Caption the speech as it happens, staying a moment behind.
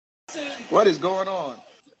What is going on?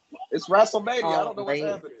 It's WrestleMania. I don't know what's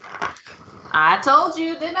happening. I told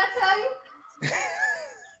you, didn't I tell you?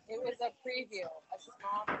 It was a preview, a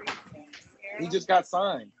small preview. He just got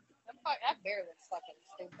signed. That bear looks fucking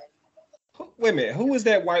stupid. Wait a minute, who is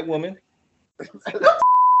that white woman?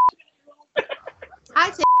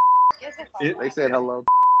 Hi, They said hello.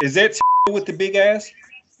 Is that with the big ass?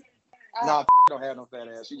 Nah, don't have no fat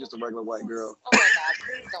ass. She's just a regular white girl. Oh my god,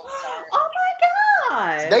 please don't start. Oh my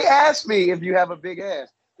god. They asked me if you have a big ass.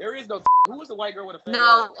 There is no. Who was the white girl with a fat ass?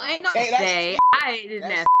 No, ain't no Hey, that's- day. I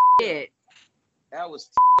didn't have shit. That was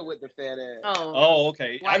with the fat ass. Oh,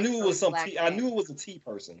 okay. I White knew it was some black T. I knew it was a T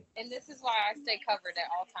person. And this is why I stay covered at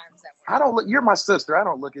all times at work. I don't look. You're my sister. I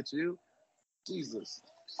don't look at you. Jesus.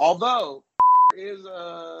 Although is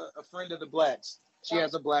a friend of the blacks. She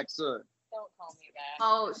has a black son. Don't call me that.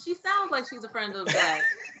 Oh, she sounds like she's a friend of that.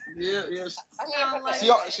 Yeah, yeah. I'm like-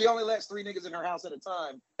 She only lets 3 niggas in her house at a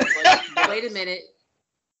time. Wait a minute.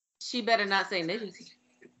 She better not say niggas.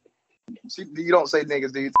 You don't say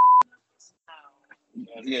niggas, do you?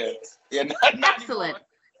 Yeah. Yeah. Not Excellent.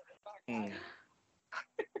 anymore.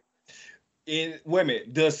 Wait a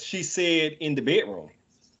minute. Does she say it in the bedroom?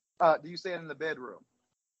 Do you say it in the bedroom?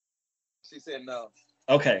 She said no.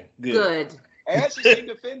 Okay, good. Good. And she seemed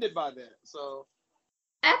offended by that. So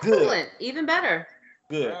Excellent. Even better.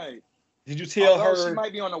 Good. right. Did you tell Although her? she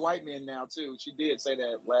might be on the white men now too. She did say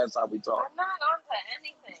that last time we talked. I'm not onto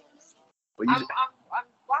anything. But you, I'm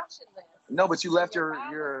watching this. no, but you left your.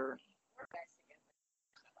 We're back together.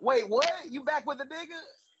 Wait, what? You back with the nigga?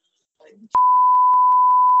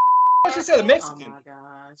 Oh, she said a Oh Mexican. my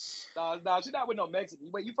gosh. No, she's not with no Mexican.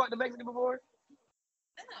 Wait, you fucked a Mexican before?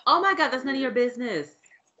 Oh my god, that's none of your business.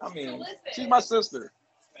 I mean, she's my sister.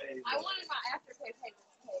 I wanted my afterpay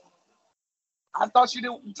payments paid. I thought you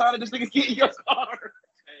didn't try to this nigga get in your car.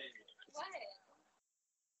 What?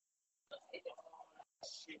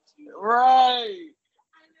 Right.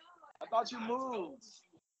 I know. I thought you moved.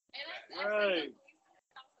 And I Right.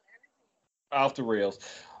 Off the rails.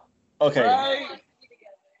 Okay. Right.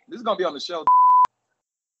 This is gonna be on the show.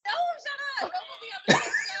 No, shut up. Don't put me on the show.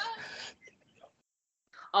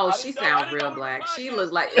 Oh, I she didn't know- I sounds didn't real know black. it was She podcast.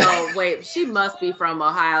 looks like, oh wait, she must be from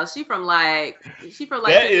Ohio. She from That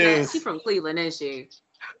is- she from Cleveland, isn't she?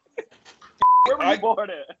 Where were you born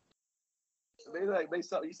at?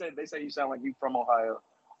 They say you sound like you from Ohio.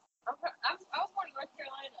 I was born in North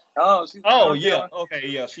Carolina. Oh, she's Oh North yeah. Carolina. Okay.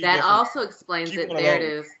 Yeah. She That definitely also explains She's it. one of There it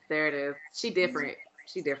those. is. There it is. She different.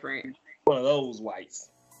 She different. one of those whites.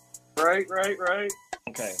 Right.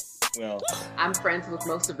 Okay. Well. I'm friends with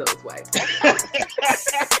most of those whites.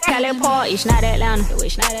 Cali Park, it's not Atlanta.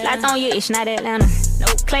 Lithonia, it's not Atlanta.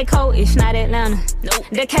 Clay Coat, it's not Atlanta.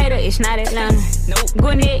 Decatur, it's not Atlanta.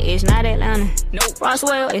 Gwinnett, it's not Atlanta.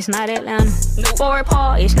 Roswell, it's not Atlanta. Fort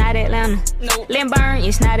Park, it's not Atlanta. Lynburn,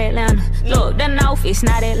 it's not Atlanta. Look, the North, it's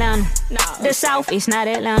not Atlanta. The South, it's not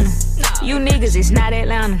Atlanta. You niggas, it's not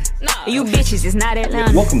Atlanta. You bitches, it's not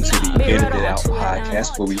Atlanta. Welcome to the Big Edit Red It Out Hot,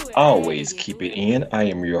 podcast, where we always keep it in. I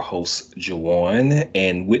am your host, Jawan,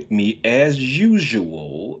 and with me, as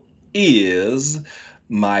usual, is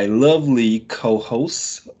my lovely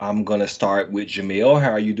co-host. I'm gonna start with Jamil.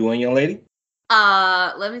 How are you doing, young lady?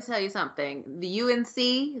 Let me tell you something. The UNC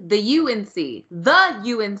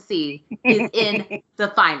is in the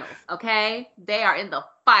finals, okay? They are in the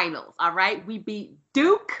finals, all right? We beat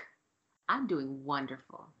Duke. I'm doing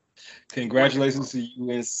wonderful. Congratulations to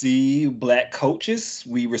UNC Black coaches.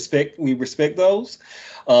 We respect those.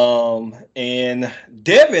 And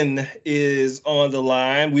Devin is on the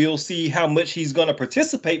line. We'll see how much he's going to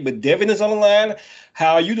participate, but Devin is on the line.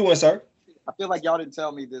 How are you doing, sir? I feel like y'all didn't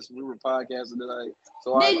tell me this when we were podcasting tonight.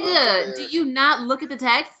 So Nigga, do you not look at the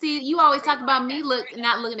text? See, you always talk about me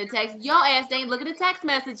not looking at text. Your ass ain't looking at text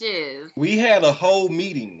messages. We had a whole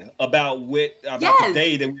meeting about Yes. the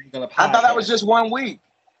day that we were going to podcast. I thought that was just 1 week.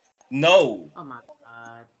 No. Oh my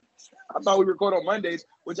god. I thought we record on Mondays,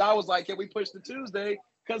 which I was like, can we push to Tuesday?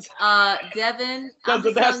 Because Devin, I'm Because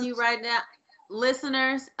just that's- telling you right now,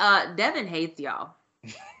 listeners, Devin hates y'all.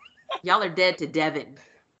 Y'all are dead to Devin.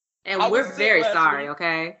 And I was we're sick very last sorry, week.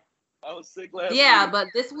 okay? I was sick last Yeah, week. but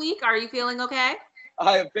this week, are you feeling okay?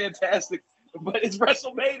 I am fantastic. But it's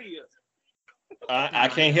WrestleMania. I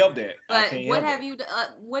can't help that. I But can't what help have you?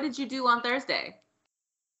 What did you do on Thursday?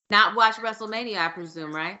 Not watch WrestleMania, I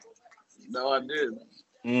presume, right? No, I did.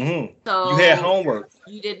 Mm-hmm. So You had homework,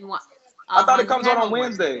 You didn't want. I thought it you comes had out on homework.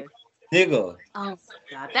 Wednesday. nigga. Oh my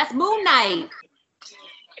god, that's Moon Knight.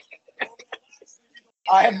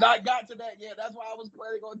 I have not got to that yet. That's why I was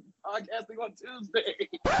planning on podcasting on Tuesday.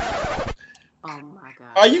 Oh my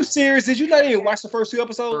god. Are you serious? Did you not even watch the first 2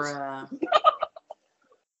 episodes? Bruh.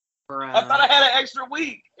 I thought I had an extra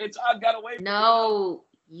week. And Todd got away from me. No,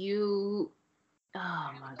 you.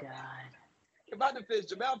 Oh my God. About to finish.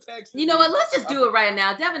 Jamel texted You know me. what? Let's just do it right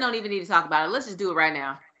now. Devin don't even need to talk about it. Let's just do it right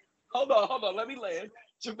now. Hold on. Let me land.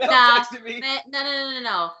 Jamel Nah, texted me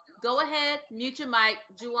no. Go ahead, mute your mic,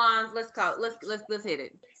 Juwan. Let's hit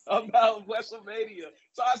it. about WrestleMania.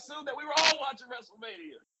 So I assumed that we were all watching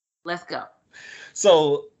WrestleMania. Let's go.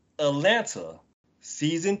 So Atlanta,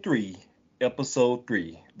 season 3, episode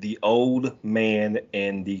 3, The Old Man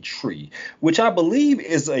and the Tree, which I believe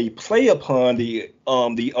is a play upon the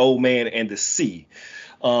Old Man and the Sea.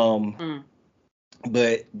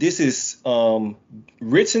 But this is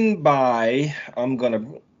written by, I'm gonna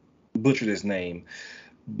butcher this name,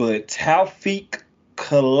 but Tawfiq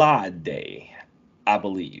Kalade, I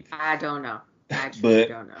believe. I don't know. I truly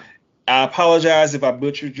don't know. I apologize if I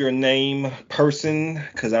butchered your name, person,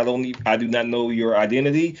 because I do not know your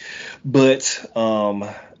identity. But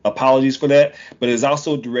apologies for that. But it's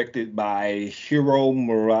also directed by Hiro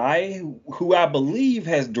Murai, who I believe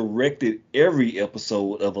has directed every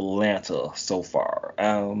episode of Atlanta so far.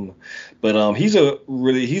 But he's a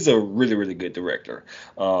really good director.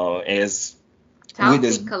 As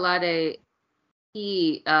Tawfiq Kalade,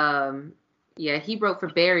 he wrote for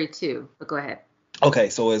Barry too. But go ahead. Okay,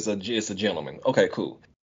 so it's a gentleman. Okay, cool.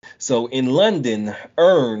 So in London,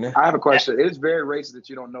 Earn. I have a question. It's very racist that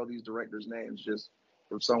you don't know these directors' names just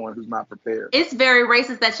from someone who's not prepared. It's very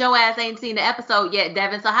racist that your ass ain't seen the episode yet,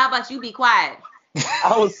 Devin. So how about you be quiet?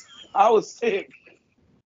 I was sick.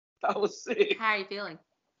 How are you feeling?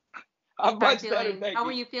 I'm much better, thank How you.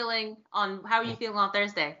 are you feeling on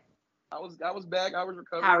Thursday? I was back. I was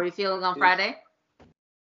recovering. How are you feeling on Friday?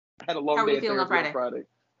 I had a long How are day you feeling on Friday.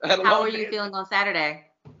 I had a How long are you day. feeling on Saturday?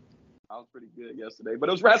 I was pretty good yesterday, but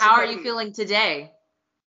it was WrestleMania. How are you feeling today?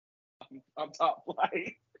 I'm top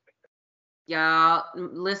flight. Y'all,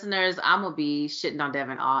 listeners, I'm going to be shitting on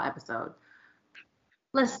Devin all episode.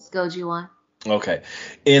 Let's go, Juwan. Okay.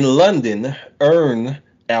 In London, Earn,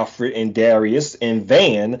 Alfred, and Darius and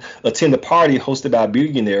Van attend a party hosted by a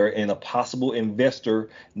billionaire and a possible investor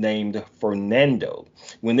named Fernando.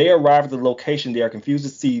 When they arrive at the location, they are confused to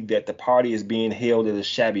see that the party is being held at a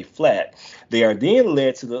shabby flat. They are then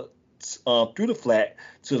led through the flat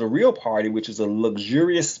to the real party, which is a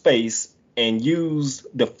luxurious space, and use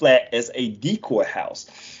the flat as a decoy house.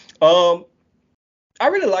 I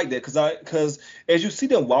really like that because as you see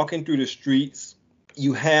them walking through the streets,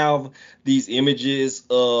 you have these images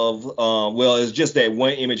of it's just that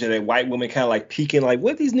one image of that white woman kind of like peeking, like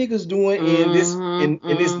what these niggas doing in this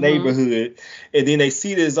neighborhood, and then they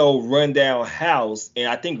see this old rundown house, and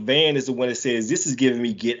I think Van is the one that says this is giving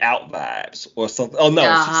me Get Out vibes or something. Oh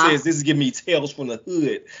no, she says this is giving me Tales from the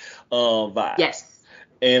Hood vibes. Yes.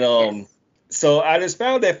 And yes. So I just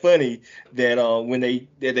found that funny that when they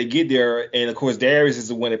get there, and of course Darius is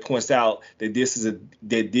the one that points out that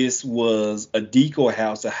this was a decoy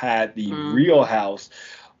house to hide the real house,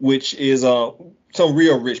 which is some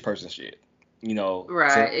real rich person shit, you know.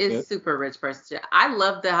 Right, so, it's super rich person shit. I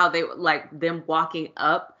love how they like them walking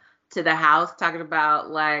up to the house talking about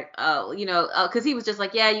like because he was just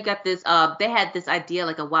like, yeah, you got this. They had this idea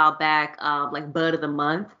like a while back, like Bud of the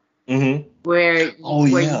Month. Mm-hmm. Where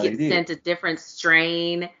you get sent a different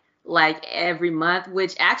strain like every month,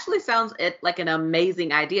 which actually sounds like an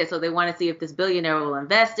amazing idea. So they want to see if this billionaire will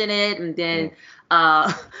invest in it, and then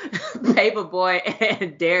Paperboy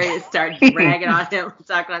and Darius start dragging on him,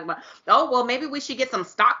 talking about, oh well, maybe we should get some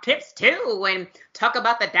stock tips too, and talk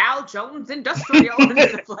about the Dow Jones Industrial and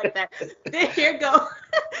stuff like that. Then here go,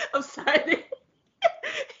 I'm sorry,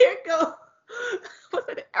 here go.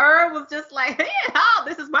 Earl was just like, hey,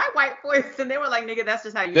 this is my white voice. And they were like, nigga, that's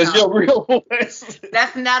just how you talk. That's your real voice.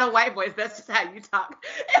 That's not a white voice. That's just how you talk.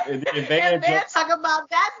 And Van talking about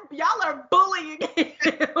that. Y'all are bullying him.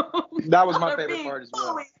 That was my favorite part as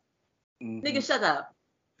well. Mm-hmm. Nigga, shut up.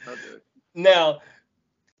 Okay. Now,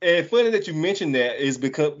 and funny that you mentioned that is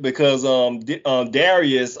because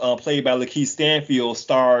Darius, played by Lakeith Stanfield,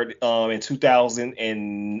 starred in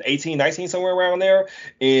 2018, 19, somewhere around there,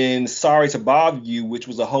 in Sorry to Bother You, which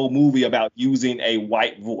was a whole movie about using a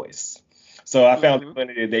white voice. So I found it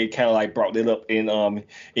funny that they kind of like brought that up in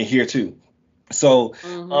here too. So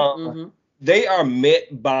they are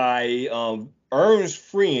met by Earn's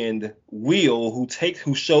friend Will, who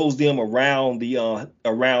shows them around the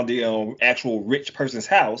actual rich person's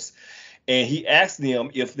house, and he asks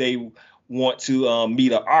them if they want to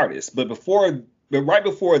meet an artist. But right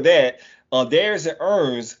before that, Darius and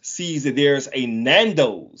Earns sees that there's a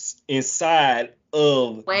Nando's inside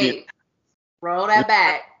of. Wait, roll that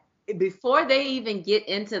back. before they even get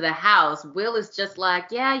into the house, Will is just like,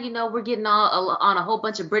 yeah, we're getting all on a whole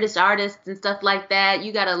bunch of British artists and stuff like that.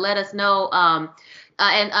 You got to let us know.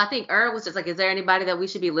 And I think Ern was just like, is there anybody that we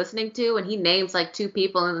should be listening to? And he names like 2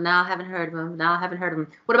 people, and now I haven't heard of him.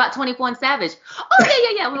 What about 21 Savage?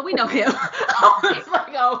 Oh, yeah. Well, we know him. It's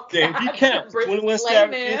like, oh, yeah, he counts. 21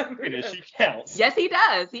 Savage is British. He counts. Yes, he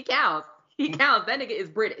does. He counts. That nigga is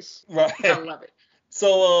British. Right. I love it.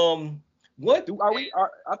 So, what?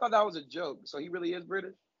 I thought that was a joke. So he really is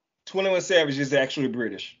British? 21 Savage is actually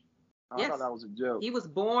British. I thought that was a joke. He was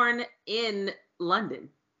born in London.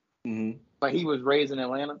 Mm-hmm. But he was raised in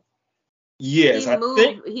Atlanta? Yes, I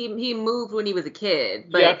think he moved when he was a kid.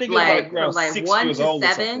 But I think like around from 6 1 years to old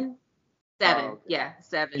 7. Oh, okay. Yeah,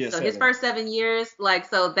 7. Yeah, so 7. his first 7 years,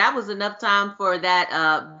 so that was enough time for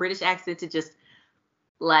that British accent to just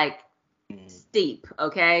steep,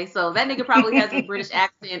 okay? So that nigga probably has a British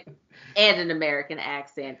accent and an American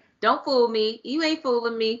accent. Don't fool me. You ain't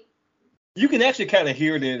fooling me. You can actually kind of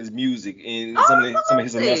hear it in his music and some of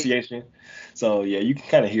his enunciation. So yeah, you can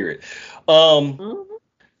kind of hear it.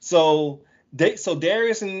 So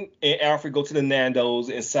Darius and Alfred go to the Nando's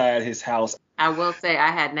inside his house. I will say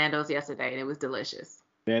I had Nando's yesterday and it was delicious.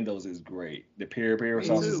 Nando's is great. The peri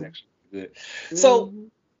sauce is actually good. So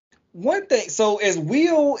one thing, as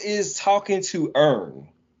Will is talking to Ern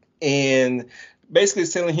and basically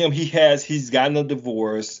telling him he's gotten a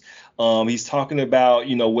divorce. He's talking about,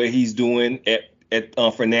 what he's doing at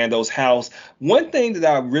Fernando's house. One thing that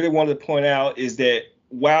I really wanted to point out is that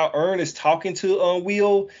while Ern is talking to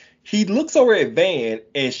Will, he looks over at Van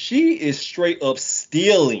and she is straight up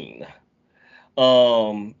stealing.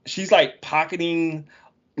 She's like pocketing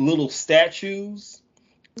little statues.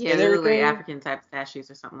 Yeah, they're like African type statues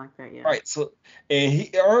or something like that. Yeah. Right. So, and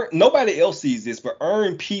nobody else sees this, but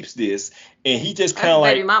Ern peeps this, and he just kind of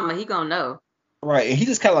like baby mama. He gonna know. Right, and he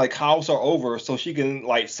just kind of like calls her over so she can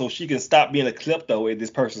stop being a klepto at this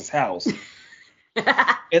person's house.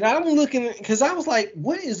 And I'm looking because I was like,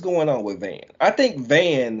 what is going on with Van? I think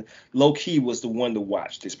Van low key was the one to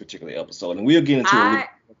watch this particular episode, and we'll get into it a little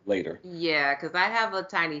later. Yeah, because I have a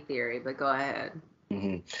tiny theory, but go ahead.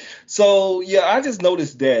 Mm-hmm. So yeah, I just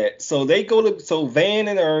noticed that. So Van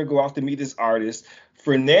and Ern go off to meet this artist.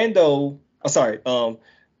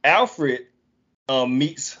 Alfred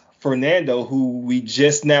meets Fernando, who we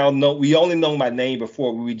just now know. We only know by name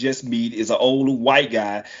before. We just meet is an old white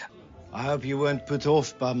guy. I hope you weren't put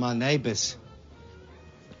off by my neighbors.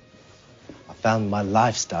 I found my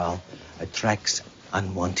lifestyle attracts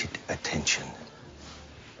unwanted attention.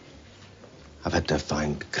 I've had to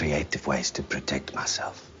find creative ways to protect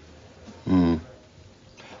myself.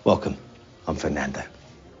 Welcome. I'm Fernando.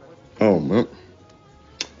 Oh, man.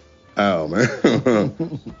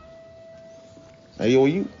 Hey, are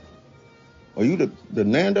you the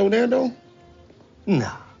Nando?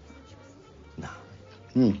 No.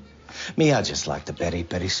 Me, I just like the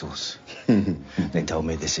peri sauce. They told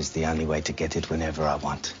me this is the only way to get it whenever I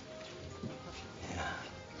want. Yeah.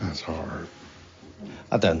 That's hard.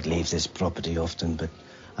 I don't leave this property often, but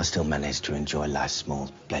I still manage to enjoy life's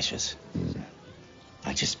small pleasures.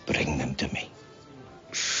 I just bring them to me.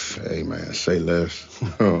 Hey, man, say less.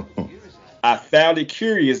 I found it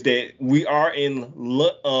curious that we are in,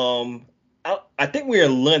 I think we're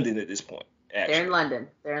in London at this point. Actually. They're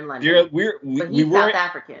in London. We he's were South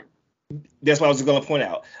African. That's what I was going to point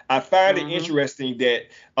out. I find it interesting that,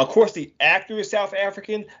 of course, the actor is South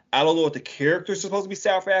African. I don't know if the character is supposed to be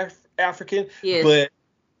South African, but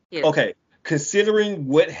okay, considering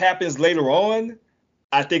what happens later on,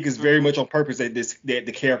 I think it's very much on purpose that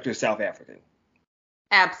the character is South African.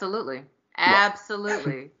 Absolutely.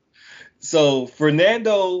 So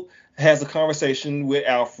Fernando has a conversation with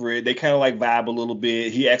Alfred. They kind of like vibe a little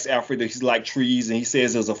bit. He asks Alfred if he's like trees, and he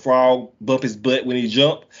says there's a frog bump his butt when he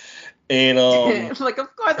jump. And like,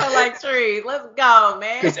 of course I like trees. Let's go,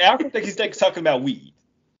 man. Because Alfred thinks he's talking about weed.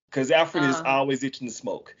 Because Alfred is always itching to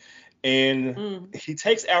smoke. And he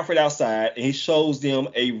takes Alfred outside and he shows them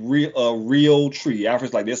a real tree.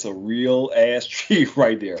 Alfred's like, "That's a real ass tree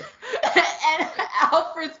right there." And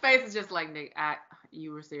Alfred's face is just like, "Nick,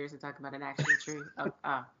 you were seriously talking about an actual tree?"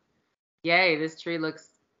 Yay, this tree looks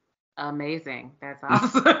amazing. That's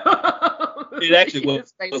awesome. It actually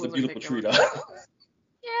was a beautiful tree, though.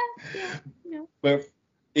 Yeah. But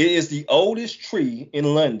it is the oldest tree in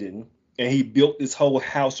London, and he built this whole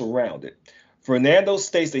house around it. Fernando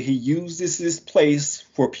states that he uses this place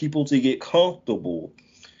for people to get comfortable.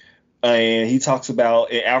 And he talks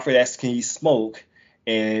about, and Alfred asks, can he smoke?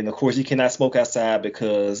 And of course, he cannot smoke outside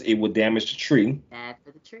because it would damage the tree. Bad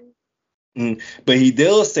for the tree. But he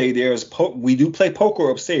does say we do play poker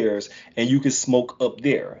upstairs, and you can smoke up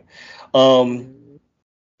there.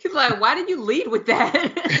 He's like, why did you lead with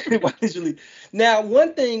that? Why did you leave? Now,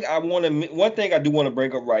 one thing I do want to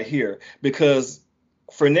bring up right here, because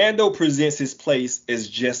Fernando presents his place as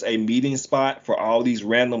just a meeting spot for all these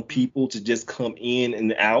random people to just come in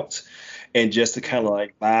and out, and just to kind of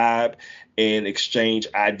like vibe and exchange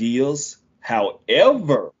ideas.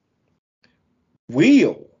 However,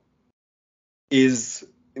 Will is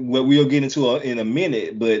what we'll get into in a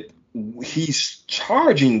minute, but he's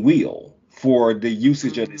charging Will for the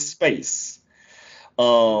usage of his space.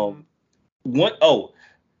 What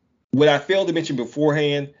I failed to mention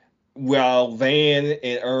beforehand, while Van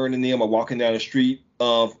and Ern and them are walking down the street,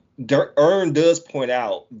 Ern does point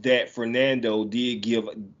out that Fernando did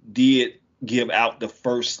give out the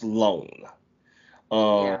first loan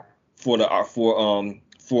for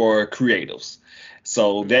creatives.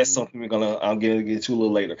 So that's something I'm gonna get into a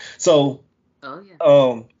little later. So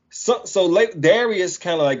Darius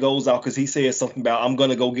kind of like goes out because he says something about I'm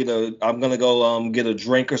gonna go get a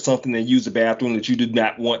drink or something and use the bathroom that you did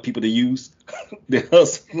not want people to use.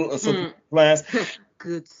 Class.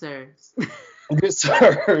 Good sirs. Good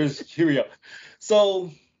sirs. Here we go.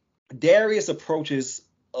 So Darius approaches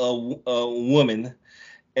a woman,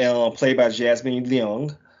 played by Jasmine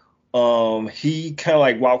Leung. He kind of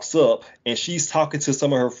like walks up, and she's talking to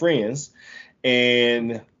some of her friends,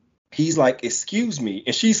 and he's like, "Excuse me,"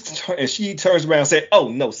 and she turns around and says, "Oh,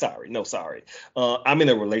 no, sorry. I'm in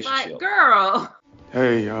a relationship." Like, girl.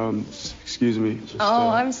 Hey, excuse me.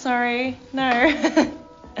 I'm sorry. No.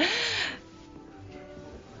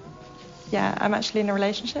 Yeah, I'm actually in a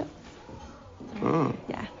relationship. Oh.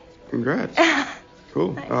 Yeah. Congrats.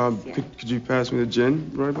 Cool. Thanks, yeah. Could you pass me the gin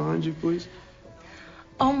right behind you, please?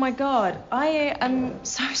 Oh my God, I am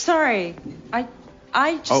so sorry. I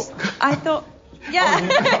thought. Yeah.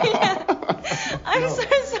 Yeah. I'm so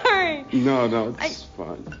sorry. No, it's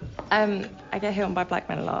fine. I get hit on by black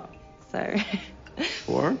men a lot, so.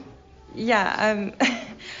 What? Yeah.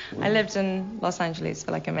 I lived in Los Angeles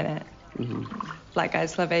for like a minute. Mm-hmm. Black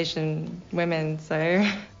guys love Asian women, so.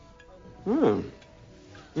 Oh.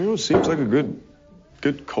 It seems like a good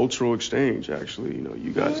cultural exchange, actually.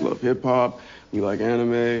 You guys love hip hop, we like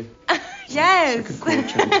anime. Yes. It's like a cool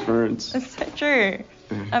transference. That's so true.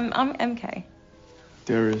 I'm MK.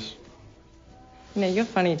 Darius. You're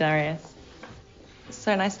funny, Darius.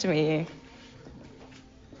 So nice to meet you.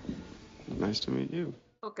 Nice to meet you.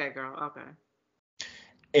 Okay, girl. Okay.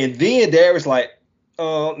 And then Darius like,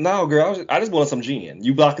 no, girl, I just wanted some gin.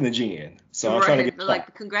 You blocking the gin. So I'm trying to get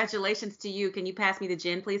like, congratulations to you. Can you pass me the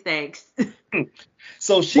gin, please? Thanks.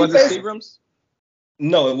 So she was it Seagram's?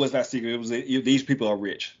 No, it was not secret. It was these people are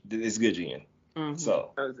rich. It's good gin. Mm-hmm.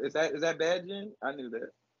 So is that bad gin? I knew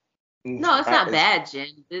that. No, it's not bad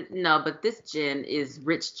gin. No, but this gin is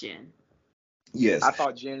rich gin. Yes. I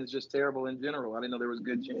thought gin is just terrible in general. I didn't know there was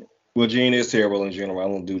good gin. Well, gin is terrible in general. I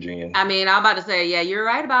don't do gin. I mean, I'm about to say, yeah, you're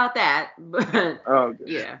right about that, but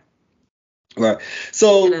yeah. Right.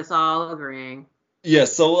 So let's all agreeing. Yeah.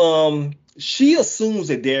 So she assumes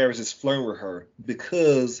that Darius is flirting with her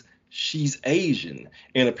because she's Asian,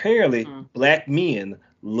 and apparently black men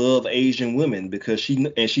love Asian women because she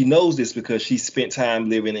knows this because she spent time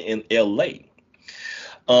living in L.A.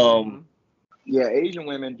 Yeah, Asian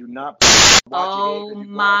women do not. Oh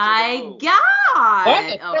my God!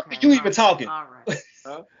 What the fuck are you even talking? All right.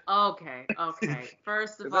 Huh? Okay.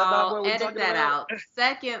 First of all, edit that out.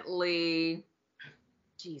 Secondly,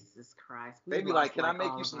 Jesus Christ. They be like, "Can I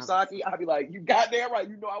make you some sake?" I'd be like, "You got that right.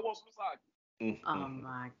 I want some sake." Oh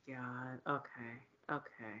my God.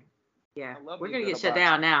 Okay. Yeah, we're me gonna a get bit shut about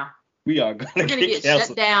down you. now. We are gonna We're gonna get canceled.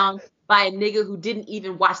 shut down by a nigga who didn't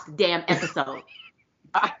even watch the damn episode.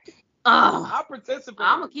 I participated.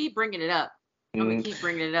 I'm gonna keep bringing it up.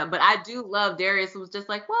 But I do love Darius. Was just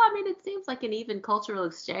like, well, I mean, it seems like an even cultural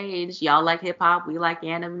exchange. Y'all like hip hop, we like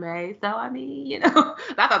anime. So I mean, I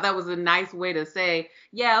thought that was a nice way to say,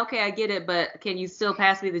 yeah, okay, I get it, but can you still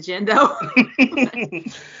pass me the gin though?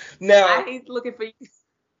 Now, I ain't looking for you.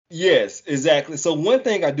 Yes, exactly. So one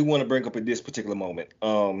thing I do want to bring up at this particular moment,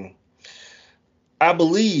 I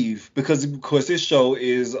believe, because of course this show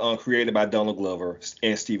is created by Donald Glover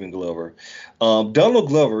and Stephen Glover. Donald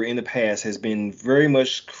Glover in the past has been very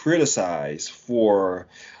much criticized for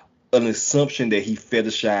an assumption that he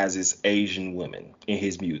fetishizes Asian women in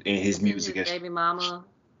his music. His baby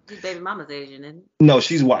mama's Asian, isn't it? No,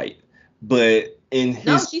 she's white, but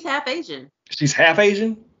she's half Asian. She's half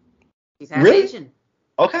Asian. She's half really? Asian.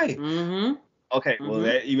 Okay. Mm-hmm. Okay, well,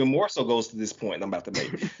 that even more so goes to this point I'm about to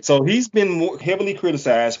make. So he's been heavily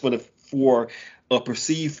criticized for a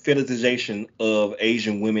perceived fetishization of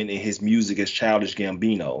Asian women in his music as Childish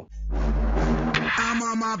Gambino. I'm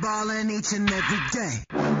on my ballin' each and every day.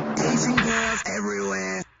 Asian girls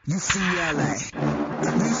everywhere. You see LA.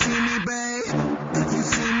 You see me, babe. You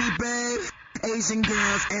see me, babe. Asian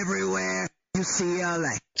girls everywhere. You see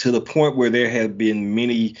LA. To the point where there have been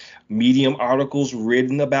many Medium articles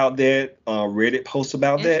written about that, Reddit posts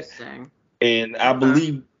about that. And I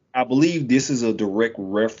believe this is a direct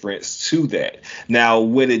reference to that. Now,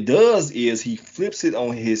 what it does is he flips it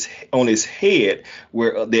on his head,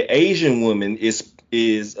 where the Asian woman is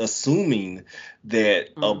assuming that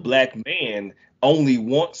a black man only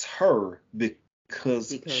wants her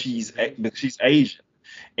because she's Asian,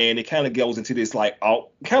 and it kind of goes into this like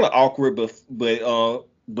kind of awkward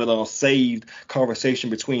but saved conversation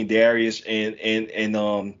between Darius and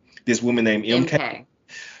this woman named MK.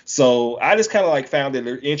 So I just kind of like found it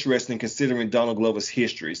interesting considering Donald Glover's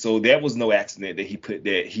history. So that was no accident that he put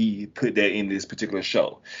that in this particular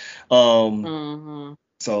show.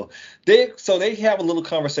 So they have a little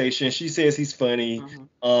conversation. She says he's funny.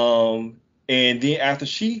 And then after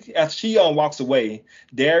she walks away,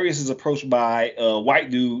 Darius is approached by a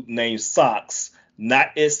white dude named Socks, not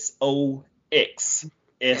S-O-X,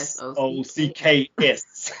 S-O-C-K-S.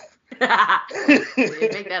 They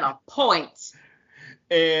make that a point.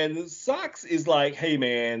 And Socks is like, hey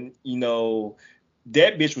man, you know,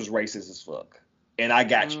 that bitch was racist as fuck, and I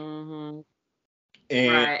got you.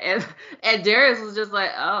 And Darius was just like,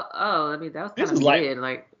 oh, I mean, that was kind of weird.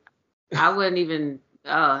 Like, I wouldn't even.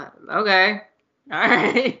 Okay, all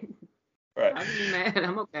right. I'm mad.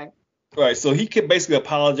 I'm okay. Right, so he basically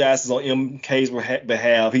apologizes on MK's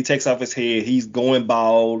behalf. He takes off his head. He's going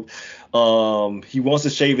bald. He wants to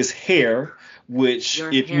shave his hair, which,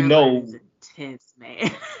 if you know, intense,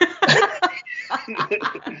 man.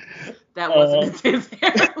 That wasn't intense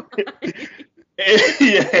hair.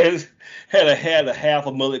 He had a half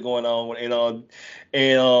a mullet going on,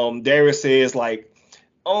 and Darius says like,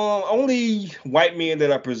 only white men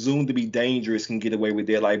that are presumed to be dangerous can get away with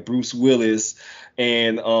that, like Bruce Willis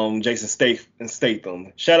and Jason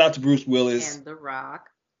Statham. Shout out to Bruce Willis and The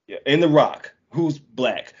Rock. Yeah, and The Rock, who's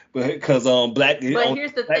black, because black. But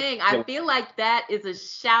here's the thing: I feel like that is a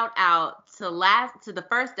shout out to the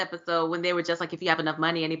first episode when they were just like, if you have enough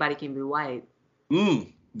money, anybody can be white.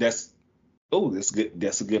 That's good.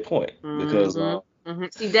 That's a good point because.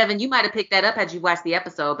 See, Devin, you might have picked that up had you watched the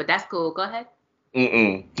episode, but that's cool. Go ahead. But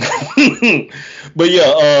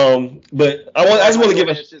yeah, but I just want to give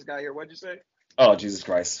this guy here. What'd you say? Oh, Jesus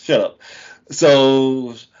Christ! Shut up.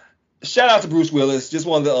 So, shout out to Bruce Willis. Just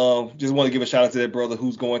wanted to give a shout out to that brother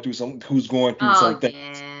who's going through some things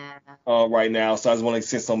right now. So I just want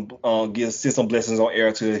to send some blessings on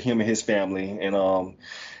air to him and his family, and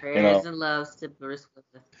prayers and loves to Bruce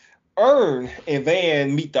Willis. Earn and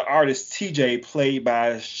Van meet the artist TJ, played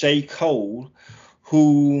by Shay Cole,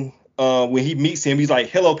 who. When he meets him, he's like,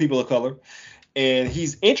 hello, people of color. And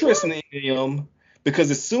he's interested in him because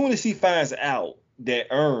as soon as he finds out that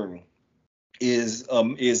Earn is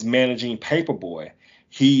managing Paperboy,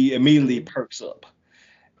 he immediately perks up.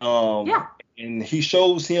 And he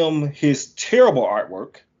shows him his terrible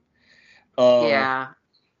artwork.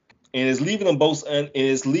 And is leaving them both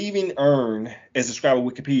leaving Earn, as described in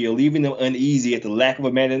Wikipedia, leaving them uneasy at the lack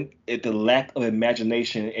of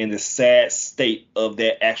imagination and the sad state of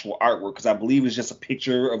that actual artwork. Because I believe it's just a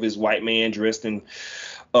picture of his white man dressed in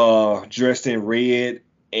red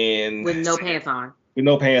and with no pants on. With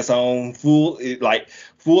no pants on, full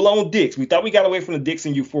on dicks. We thought we got away from the dicks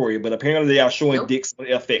in Euphoria, but apparently they are showing dicks on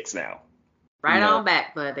FX now. Right on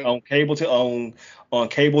back, buddy. On cable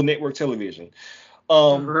network television.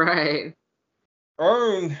 Right.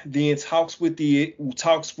 Earn then talks with the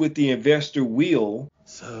investor Will.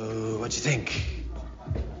 So, what you think? He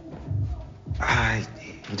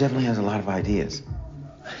definitely has a lot of ideas.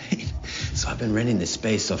 So I've been renting this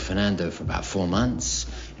space off Fernando for about 4 months.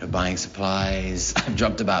 Buying supplies. I've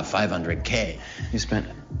dropped about $500K. You spent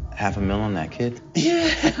 $500,000 on that kid?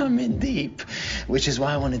 Yeah, I'm in deep. Which is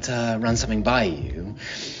why I wanted to run something by you.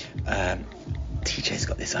 TJ's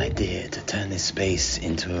got this idea to turn this space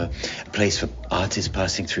into a place for artists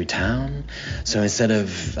passing through town. So instead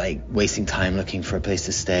of wasting time looking for a place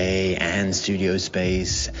to stay and studio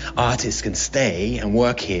space, artists can stay and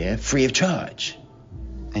work here free of charge.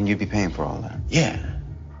 And you'd be paying for all that? Yeah.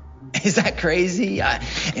 Is that crazy? I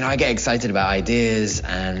get excited about ideas,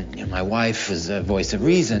 and my wife is a voice of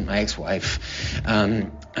reason, my ex-wife.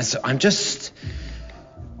 And so I'm just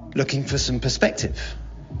looking for some perspective.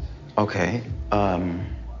 Okay.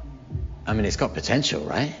 It's got potential,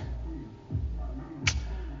 right?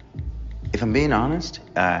 If I'm being honest,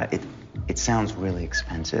 it It sounds really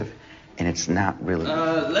expensive, and it's not really.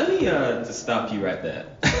 Let me just stop you right there.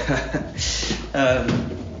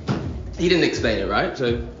 He didn't explain it, right?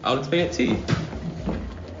 So I'll explain it to you.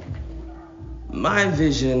 My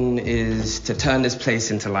vision is to turn this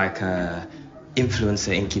place into like a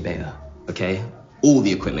influencer incubator, okay? All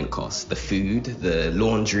the equipment costs, the food, the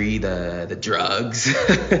laundry, the drugs,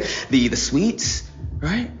 the sweets,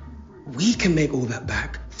 right? We can make all that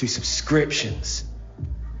back through subscriptions.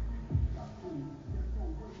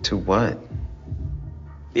 To what?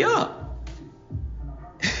 The art.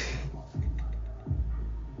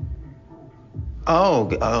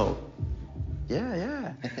 Oh.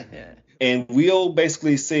 Yeah. And Will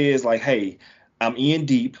basically says like, hey, I'm in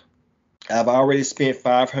deep. I've already spent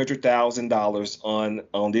 $500,000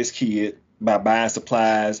 on this kid by buying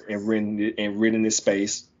supplies and renting this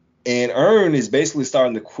space. And Earn is basically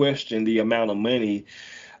starting to question the amount of money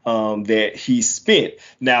that he spent.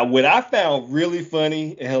 Now, what I found really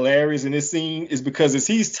funny and hilarious in this scene is because as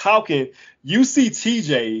he's talking, you see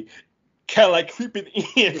TJ kind of like creeping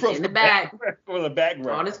in from the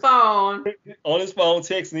background on his phone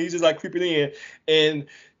texting. He's just like creeping in, and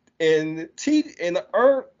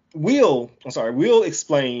Will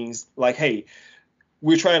explains like, hey,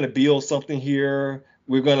 we're trying to build something here.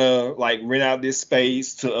 We're gonna like rent out this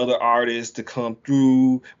space to other artists to come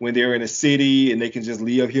through when they're in a city, and they can just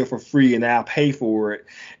live here for free, and I'll pay for it.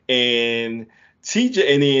 And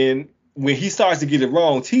TJ, and then when he starts to get it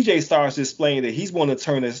wrong, TJ starts to explain that he's going to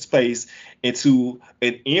turn this space into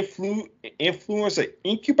an influencer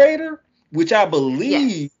incubator, which I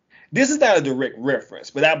believe this is not a direct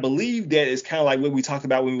reference, but I believe that it's kind of like what we talked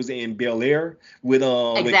about when we was in Bel Air with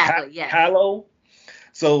Kylo.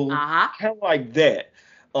 So kind of like that.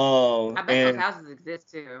 I bet those houses exist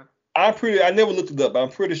too. I never looked it up, but I'm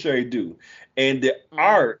pretty sure they do. And the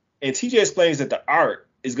art, and TJ explains that the art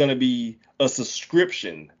is going to be a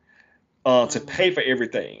subscription to pay for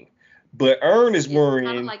everything. But Earn is worrying.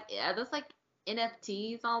 Kind of like, are those like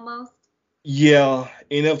NFTs almost? Yeah,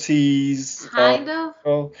 NFTs. Kind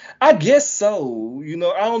of. I guess so. You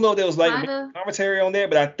know, I don't know if there was like commentary on that,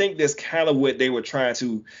 but I think that's kind of what they were trying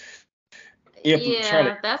to.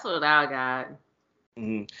 That's what I got.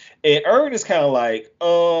 Mm-hmm. And Earn is kind of like,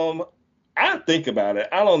 I think about it.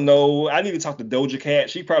 I don't know. I need to talk to Doja Cat.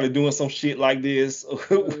 She probably doing some shit like this.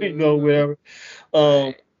 You know, whatever.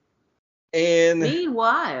 And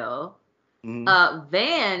meanwhile,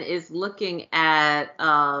 Van is looking at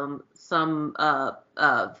some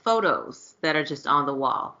photos that are just on the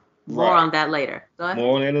wall. More on that later. Go ahead.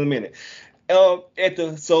 More on that in a minute. At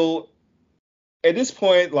this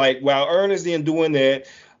point, like while Earn is then doing that,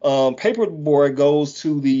 Paperboy goes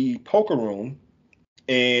to the poker room,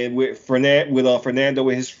 and with Fernando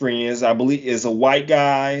and his friends, I believe is a white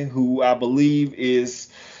guy who I believe is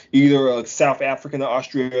either a South African or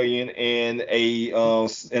Australian, and a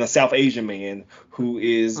South Asian man who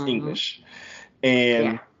is English,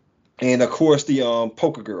 and of course the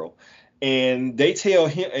poker girl. And they tell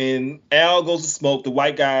him, and Al goes to smoke.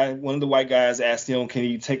 One of the white guys asks him, can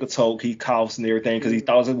he take a toke? He coughs and everything because he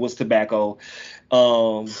thought it was tobacco.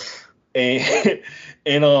 And they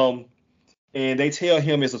tell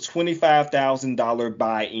him it's a $25,000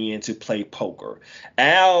 buy-in to play poker.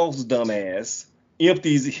 Al's dumbass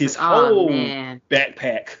empties his whole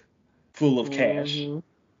backpack full of cash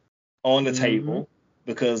on the table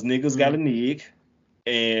because niggas got a nig.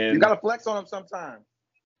 And you gotta flex on him sometimes.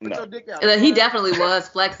 Put your dick out. He definitely was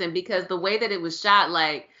flexing because the way that it was shot,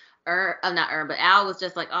 like but Al was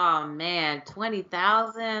just like, oh man,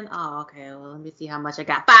 20,000. Oh, okay. Well, let me see how much I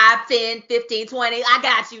got. 5, 10, 15, 20. I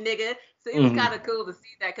got you, nigga. So it was kind of cool to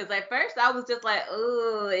see that because at first I was just like,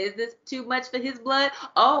 oh, is this too much for his blood?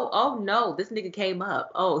 Oh no, this nigga came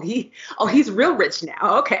up. He's real rich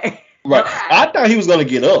now. Okay. Right. I thought he was gonna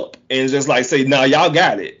get up and just like say, no, y'all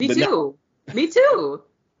got it. Me too.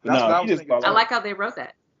 I like how they wrote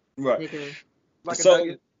that. Right. Like a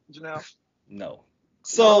nugget, Janelle? No.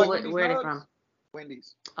 So where are they from?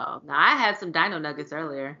 Wendy's. Oh, no, I had some Dino Nuggets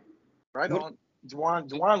earlier. Right on.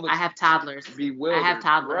 Juwan looks. I have toddlers. Bewildered. I have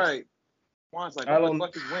toddlers. Right. Juwan's like, what the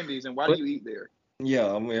fuck is Wendy's and why do you eat there?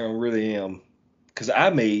 Yeah, I mean, I really am. Because I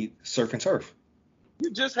made surf and turf.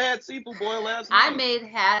 You just had seafood boil last night. I made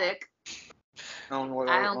haddock. I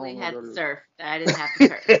only had surf. I didn't have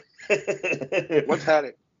surf. What's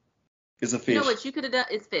haddock? It's a fish. You know what you could have done?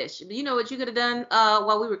 It's fish. You know what you could have done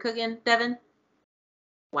while we were cooking, Devin?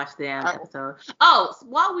 Watch the episode. So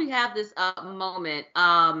while we have this moment,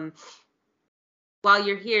 while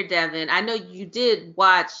you're here, Devin, I know you did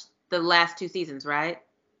watch the last 2 seasons, right?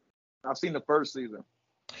 I've seen the first season.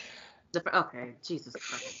 Okay, Jesus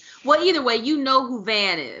Christ. Well, either way, you know who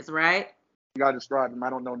Van is, right? You gotta describe them. I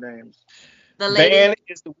don't know names. The lady, Van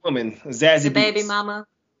is the woman. Zazie the baby Beetz. mama.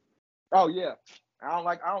 Oh yeah. I don't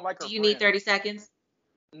like her. Do you need friend. 30 seconds?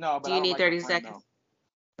 No, but Do you I don't need like 30 her friend, seconds?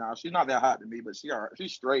 No, she's not that hot to me, but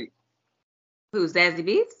she's straight. Who's Zazie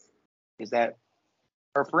Beetz? Is that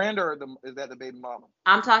her friend or is that the baby mama?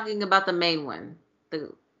 I'm talking about the main one.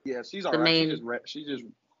 Yeah, she's The alright. main- She's just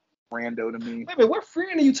rando to me. Wait a minute, what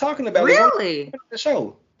friend are you talking about? Really? The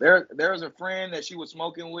show. There's a friend that she was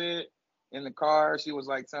smoking with in the car. She was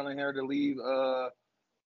like telling her to leave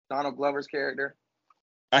Donald Glover's character.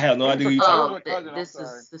 I have no idea who you're talking about. Cousin, I'm this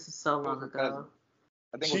sorry. is so long ago.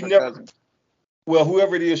 I think She it was her never- cousin. Well,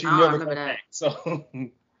 whoever it is, she I don't never remember come that. back. So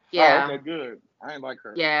Yeah. Oh, okay, good. I ain't like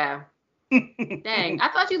her. Yeah. Dang, I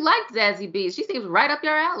thought you liked Zazie Beetz. She seems right up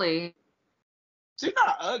your alley. She's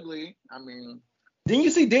not ugly. I mean, didn't you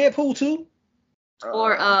see Deadpool 2?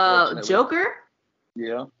 Or unfortunately. Joker?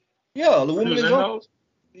 Yeah. Yeah, the woman She was in in Joker. those?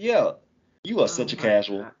 Yeah. You are such a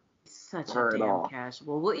casual. Such Her a at damn all.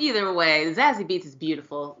 casual. Well, either way, Zazie Beetz is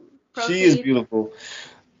beautiful. She is Proceed. beautiful.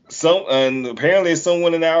 And apparently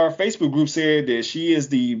someone in our Facebook group said that she is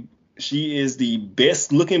the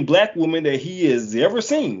best looking black woman that he has ever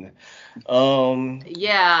seen. Yeah,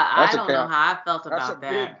 I That's a don't know cap. how I felt That's a about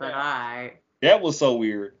big that, but cap. I That was so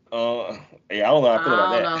weird. Yeah, I don't know how I feel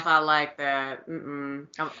about don't know that. if I like that.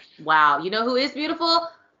 Wow, you know who is beautiful?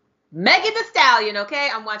 Megan Thee Stallion. Okay,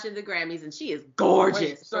 I'm watching the Grammys and she is gorgeous.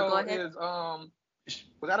 Wait, so go so ahead. is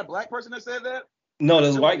was that a black person that said that? No,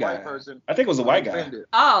 there's It a was white guy. person. I think it was a I'm white guy. offended.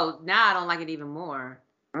 Oh, now I don't like it even more.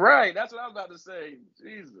 Right, that's what I was about to say.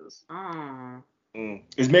 Jesus. Oh.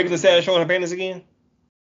 Is Megan Thee Stallion showing her panties again?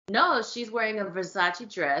 No, she's wearing a Versace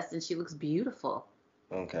dress and she looks beautiful.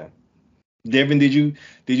 Okay. Devin, did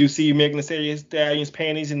you see Megan Thee Stallion's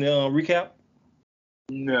panties in the recap?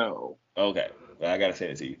 No. Okay, I gotta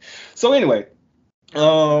send it to you. So anyway,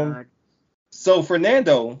 God. so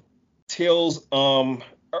Fernando tells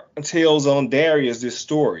Darius this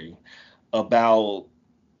story about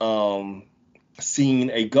seeing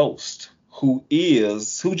a ghost who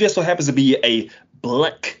just so happens to be a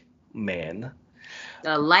black man.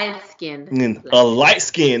 A light-skinned. A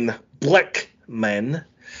light-skinned black man.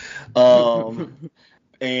 And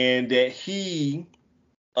that he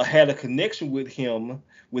had a connection with him,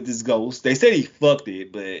 with this ghost. They said he fucked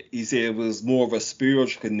it, but he said it was more of a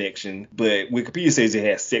spiritual connection. But Wikipedia says he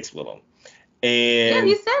had sex with him. And Yeah,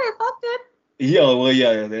 he said it. Fucked it.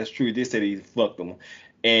 yeah, that's true. They said he fucked him.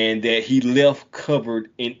 And that he left covered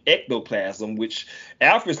in ectoplasm, which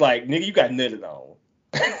Alfred's like, nigga, you got nutted on.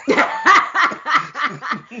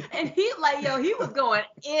 And he was going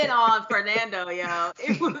in on Fernando, yo.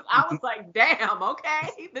 I was like, damn,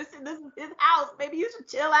 okay. This is his house. Maybe you should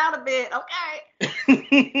chill out a bit,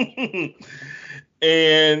 okay?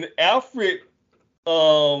 And Alfred,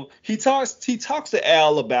 he talks to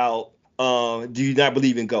Al about, do you not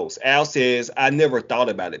believe in ghosts? Al says, I never thought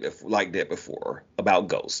about it like that before, about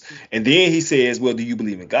ghosts. And then he says, well, do you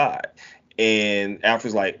believe in God? And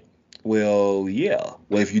Alfred's like, well, yeah.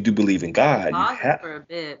 Well, if you do believe in God, you Pause have. for a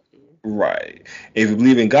bit. Right. If you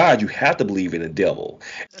believe in God, you have to believe in the devil.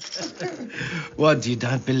 What, you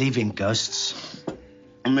don't believe in ghosts?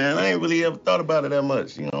 Man, I ain't really ever thought about it that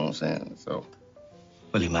much, you know what I'm saying? So.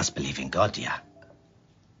 Well, you must believe in God, yeah.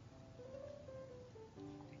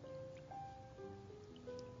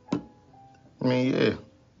 I mean,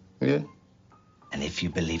 yeah. And if you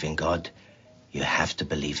believe in God, you have to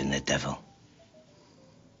believe in the devil.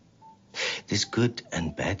 There's good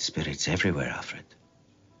and bad spirits everywhere, Alfred.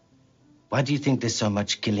 Why do you think there's so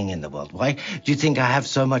much killing in the world? Why do you think I have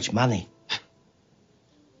so much money?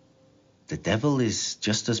 The devil is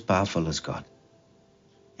just as powerful as God.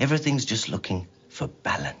 Everything's just looking for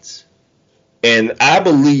balance. And I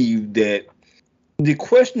believe that the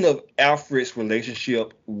question of Alfred's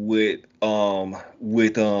relationship with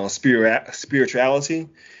spirituality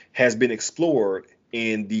has been explored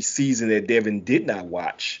in the season that Devin did not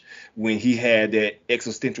watch, when he had that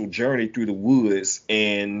existential journey through the woods,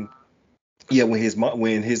 and when his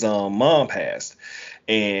mom passed.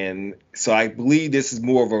 And so I believe this is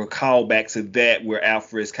more of a callback to that, where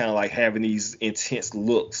Alfred is kind of like having these intense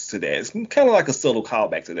looks to that. It's kind of like a subtle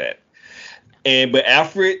callback to that. But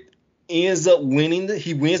Alfred ends up winning.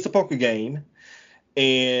 He wins the poker game,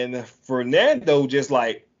 and Fernando just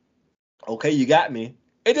like, okay, you got me.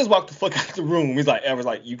 And just walked the fuck out the room. He's like, Alfred's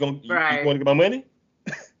like, you want to get my money?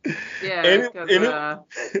 Yeah,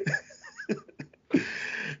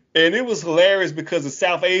 and it was hilarious because the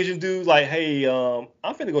South Asian dude like, hey, I'm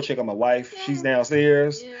finna go check on my wife. Yeah. She's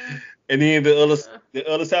downstairs. Yeah. And then the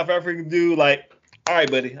other South African dude like, all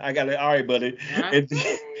right, buddy, I got it. All right, buddy.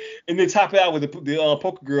 Okay. And And then top it out with the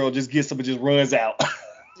poker girl just gets up and just runs out.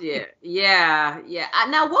 Yeah.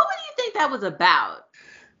 Now, what do you think that was about?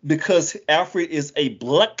 Because Alfred is a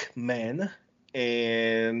black man,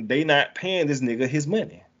 and they not paying this nigga his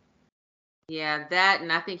money. Yeah, that, and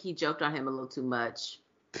I think he joked on him a little too much.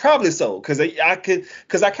 Probably so, because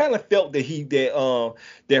I kind of felt that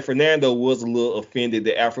that Fernando was a little offended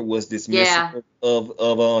that Alfred was dismissive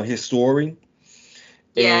of his story.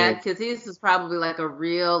 Yeah, because this was probably like a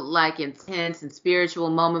real like intense and spiritual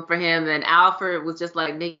moment for him, and Alfred was just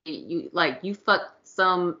like, nigga, you fucked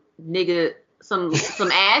some nigga, some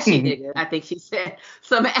ashy nigga, I think he said,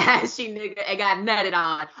 some ashy nigga, and got nutted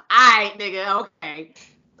on. Alright, nigga, okay.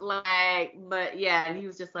 Like, but yeah, and he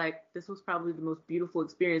was just like, this was probably the most beautiful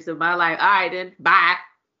experience of my life. All right, then, bye.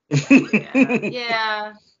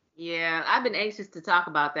 Yeah. I've been anxious to talk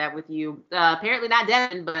about that with you. Apparently not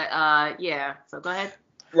Devin, but yeah. So go ahead.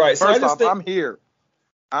 Right. So First off, I'm here.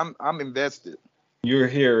 I'm invested. You're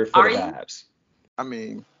here for the vibes. I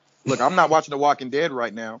mean, look, I'm not watching The Walking Dead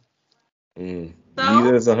right now.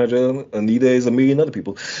 Anita is 100. Anita is a million other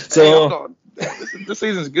people. So hey, hold on. This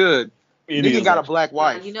season's good. Negan got a black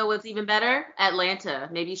wife. You know what's even better? Atlanta.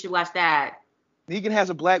 Maybe you should watch that. Negan has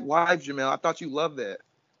a black wife, Jamel. I thought you loved that.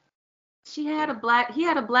 He had a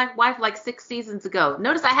black wife like 6 seasons ago.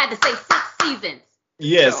 Notice I had to say 6 seasons.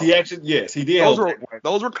 Yes, he did.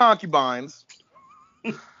 Those were concubines.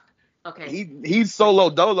 Okay. He's solo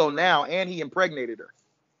dolo now, and he impregnated her.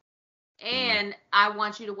 And I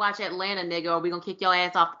want you to watch Atlanta, nigga, or we gonna kick your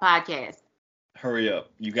ass off the podcast. Hurry up.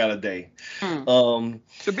 You got a day. To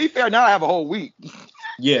be fair, now I have a whole week.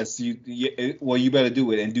 Yes, you better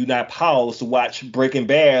do it, and do not pause to watch Breaking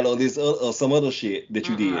Bad or this or some other shit that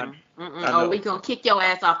you did. Oh, we gonna kick your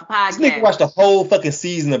ass off the podcast. This nigga watched the whole fucking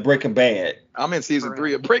season of Breaking Bad. I'm in season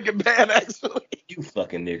 3 of Breaking Bad, actually. You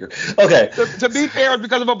fucking nigger. Okay. To be fair, it's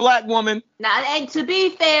because of a black woman. Nah, and to be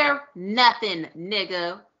fair, nothing,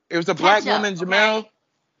 nigga. It was a black woman, Jamel. Okay?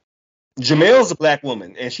 Jamel's a black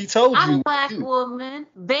woman, and she told you. I'm a black woman.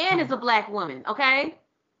 Van is a black woman, okay?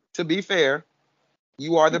 To be fair,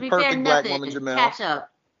 you are the perfect black woman, Jamel. Catch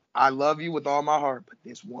up. I love you with all my heart, but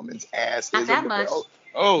this woman's ass Not is that much.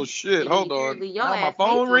 Oh shit! Hold on. Your now my ass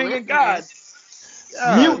phone hates ringing. God.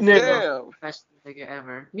 Mute nigga. Best nigga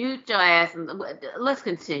ever. Mute your ass. And let's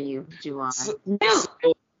continue, Juwan. So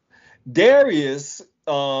Darius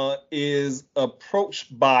is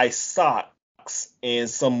approached by Socks and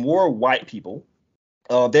some more white people.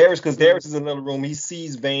 Darius is in another room. He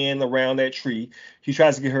sees Van around that tree. He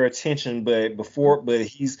tries to get her attention, but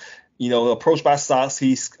he's approached by Socks.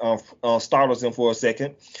 He startles him for a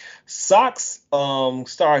second. Socks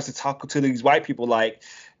starts to talk to these white people like,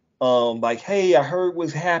 hey, I heard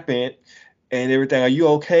what's happened and everything. Are you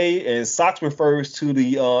okay? And Socks refers to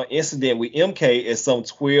the incident with MK as some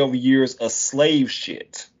 12 years of slave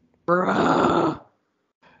shit. Bruh.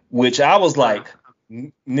 Which I was like,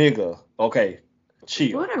 nigga, okay,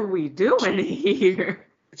 chill. What are we doing here?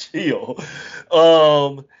 Chill.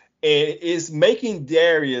 And it's making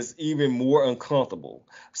Darius even more uncomfortable.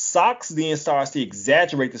 Socks then starts to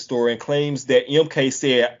exaggerate the story and claims that MK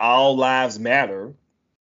said all lives matter.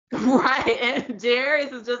 Right, and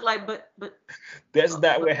Darius is just like, but that's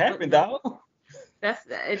not what happened, dog.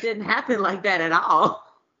 It didn't happen like that at all.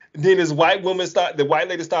 Then the white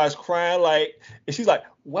lady starts crying and she's like,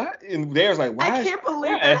 what? And Darius like, why? I can't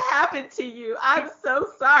believe that happened to you. I'm so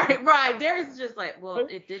sorry. Right, Darius is just like, well,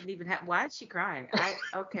 it didn't even happen. Why is she crying?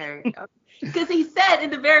 Okay. Because he said in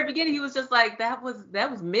the very beginning, he was just like, that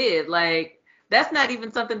was mid. Like, that's not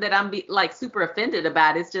even something that I'm super offended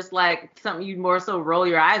about. It's just like something you more so roll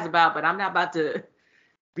your eyes about, but I'm not about to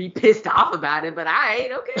be pissed off about it. But okay,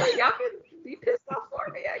 y'all can be pissed off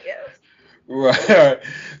for me, I guess. Right.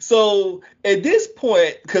 So at this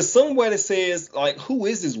point, because somebody says like, who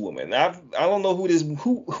is this woman? I don't know what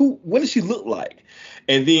does she look like?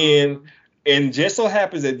 And then, and just so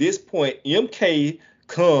happens at this point, MK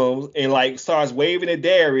comes and starts waving at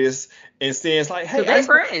Darius and says like, hey, they're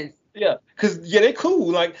friends. Yeah, because they're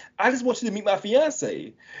cool. Like, I just want you to meet my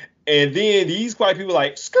fiance. And then these white people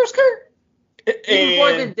like, skirt.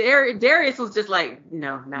 And Darius was just like,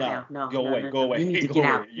 no. Go away. You need to get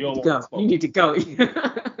out. You need to go.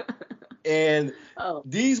 And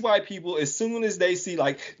these white people, as soon as they see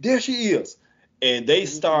like, there she is, and they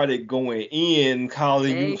started going in,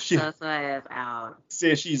 calling you shit. Cuss her ass out.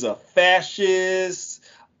 Said she's a fascist.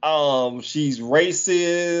 She's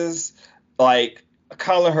racist. Like,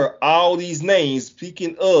 calling her all these names.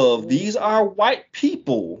 Speaking of, these are white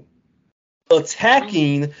people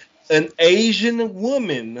attacking an Asian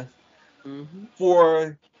woman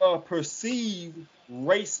for perceived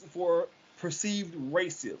racism.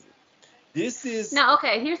 This is No,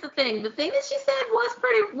 okay. Here's the thing. The thing that she said was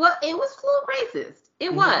it was fluid racist.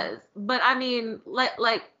 It was, but I mean,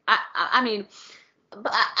 I mean,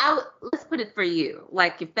 but let's put it for you.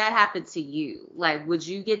 Like, if that happened to you, like, would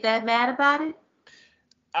you get that mad about it?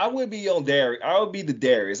 I would be on Darius. I would be the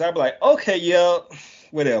Darius. I'd be like, okay, yeah,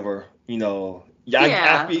 whatever. You know,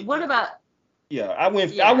 What about? Yeah, I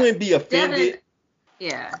wouldn't be offended. Devin,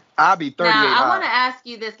 yeah. I'll be 38. Now I want to ask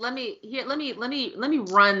you this. Let me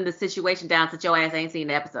run the situation down since your ass ain't seen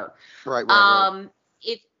the episode. Right.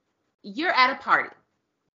 If you're at a party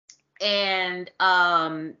and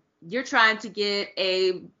you're trying to get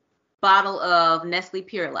a bottle of Nestle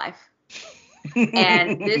Pure Life,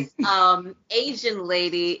 and this Asian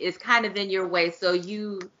lady is kind of in your way, so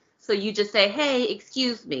you just say, "Hey,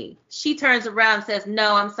 excuse me." She turns around and says,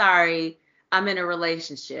 "No, I'm sorry, I'm in a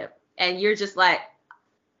relationship," and you're just like,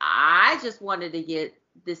 I just wanted to get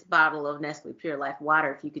this bottle of Nestle Pure Life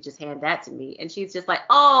water. If you could just hand that to me. And she's just like,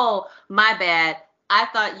 oh, my bad. I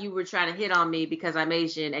thought you were trying to hit on me because I'm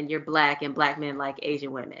Asian and you're black and black men like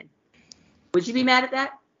Asian women. Would you be mad at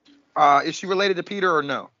that? Is she related to Peter or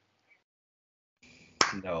no?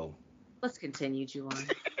 No. Let's continue,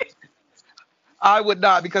 Juwan. I would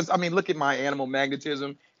not, because I mean, look at my animal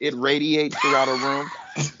magnetism. It radiates throughout a room.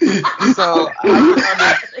 So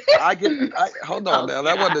hold on now.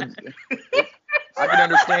 That wasn't. I can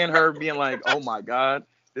understand her being like, "Oh my God,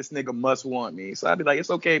 this nigga must want me." So I'd be like, "It's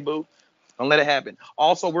okay, boo. Don't let it happen."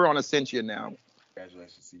 Also, we're on Essentia now.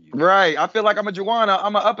 Congratulations to you. Right. I feel like I'm a Joanna.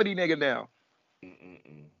 I'm an uppity nigga now.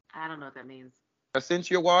 I don't know what that means.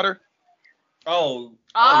 Essentia water. Oh.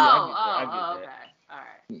 Okay. All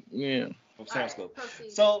right. Yeah. Sounds good.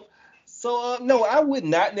 So no, I would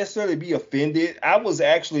not necessarily be offended. I was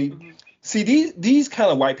actually see these kind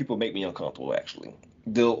of white people make me uncomfortable actually.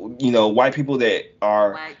 The white people that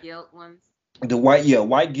are white guilt ones. The white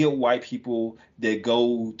guilt white people that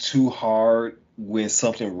go too hard when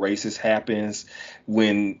something racist happens.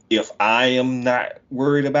 If I am not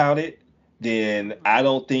worried about it, then I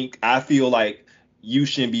feel like you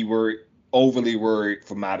shouldn't be overly worried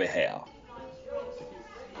for my behalf.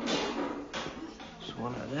 It's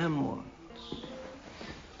one of them ones.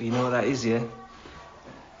 But you know what that is, yeah?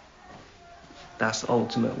 That's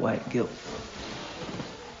ultimate white guilt.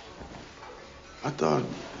 I thought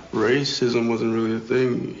racism wasn't really a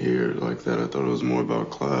thing here like that. I thought it was more about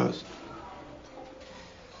class.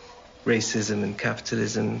 Racism and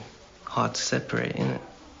capitalism, hard to separate, isn't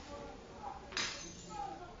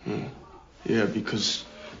it? Yeah, because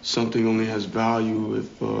something only has value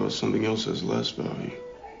if something else has less value.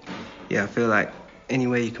 Yeah, I feel like any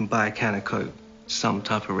way you can buy a can of Coke, some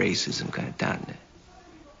type of racism going down there.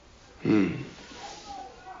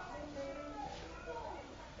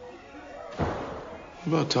 What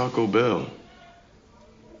about Taco Bell?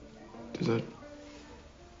 Is that...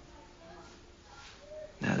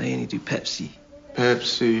 Now they only do Pepsi.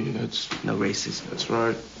 Pepsi, that's... No racism. That's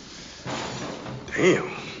right. Damn.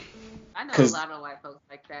 I know a lot of white folks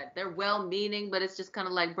like that. They're well-meaning, but it's just kind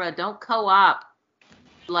of like, bruh, don't co-opt,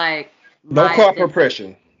 like... Don't co-opt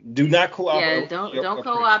oppression. Do not co-opt. Yeah, don't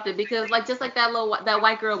co-opt it, because like just like that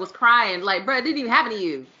white girl was crying, like, bruh, it didn't even happen to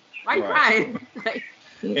you. Why are you crying? Like,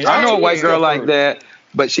 I know a white girl like that,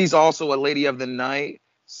 but she's also a lady of the night,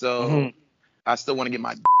 so I still want to get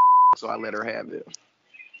my so I let her have it.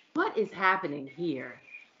 What is happening here?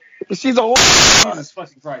 She's a whole Jesus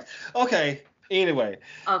fucking Christ. Okay. Anyway.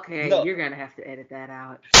 Okay, you're gonna have to edit that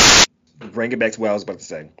out. Bring it back to what I was about to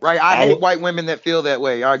say. Right, I hate white women that feel that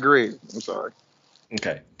way. I agree. I'm sorry.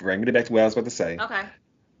 Okay, bring it back to what I was about to say. Okay.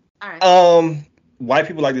 All right. White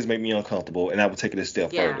people like this make me uncomfortable, and I will take it a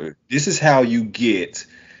step further. This is how you get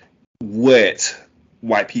what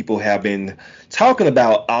white people have been talking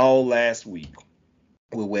about all last week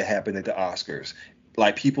with what happened at the Oscars.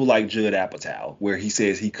 Like people like Judd Apatow, where he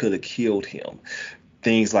says he could have killed him.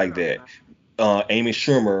 Things like that. Amy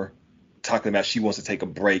Schumer talking about she wants to take a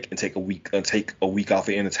break and take a week off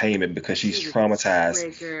of entertainment because she's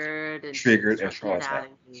traumatized, triggered and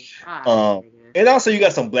traumatized. And also you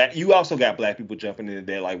got black people jumping into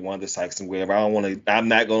that, like Wanda Sykes and whatever. I'm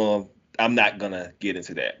not gonna get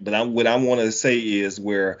into that. But what I want to say is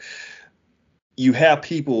where you have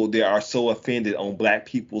people that are so offended on black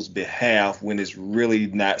people's behalf when it's really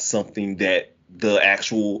not something that the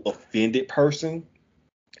actual offended person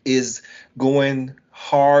is going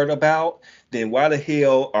hard about, then why the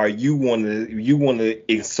hell are you want to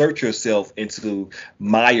insert yourself into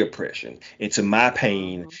my oppression, into my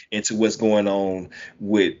pain, into what's going on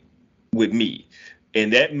with me?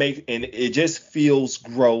 And it just feels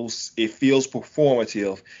gross. It feels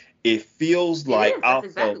performative. It feels like that's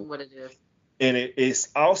exactly what it is. And it's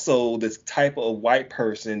also the type of white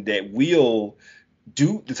person that will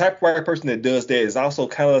do, the type of white person that does that is also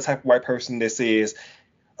kind of the type of white person that says,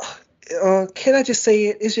 can I just say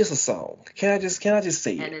it? It's just a song. Can I just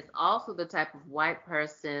say it? And it's also the type of white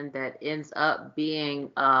person that ends up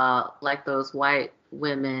being like those white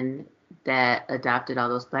women that adopted all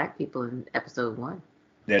those black people in episode 1.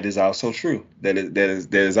 That is also true. That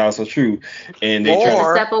is also true. And they try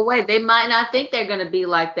to step away. They might not think they're gonna be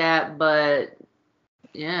like that, but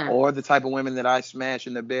yeah. Or the type of women that I smash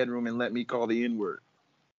in the bedroom and let me call the N-word.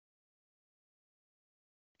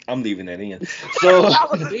 I'm leaving that in. So that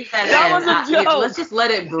was a joke. Let's just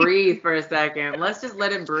let it breathe for a second. Let's just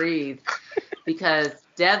let it breathe. Because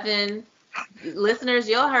Devin, listeners,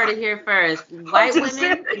 y'all heard it here first. White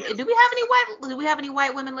women. Do we have any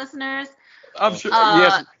white women listeners? I'm sure.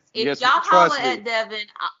 Yes. If y'all holler at Devin,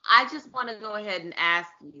 I just want to go ahead and ask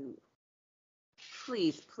you,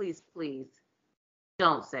 please, please, please,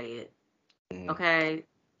 don't say it. Okay?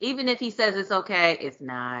 Even if he says it's okay, it's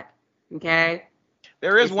not. Okay?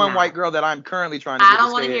 There is one white girl that I'm currently trying to get I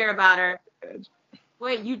don't want to to say hear about her.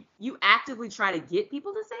 Wait, you actively try to get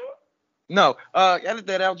people to say it? No. Edit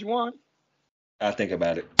that out, you want? I'll think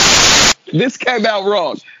about it. This came out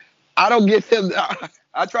wrong. I don't get them.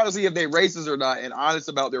 I try to see if they're racist or not and honest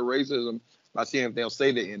about their racism by seeing if they'll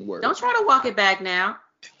say the N-word. Don't try to walk it back now.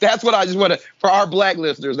 That's what I just want to, for our black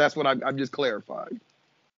listeners, that's what I'm just clarifying.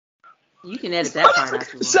 You can edit that part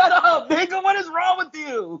out. Shut up, nigga. What is wrong with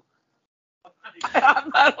you? I'm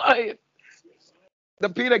not lying. The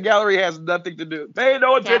peanut gallery has nothing to do. Pay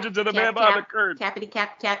no attention to the man behind the curtain. Cappity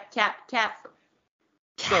cap.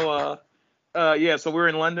 So, yeah, so we're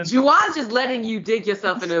in London. Juwan's just letting you dig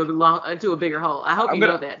yourself into a bigger hole. I hope you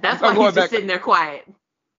know that. That's why he's just sitting there quiet.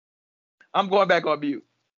 I'm going back on mute.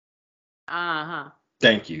 Uh-huh.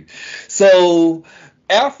 Thank you. So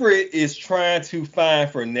Alfred is trying to find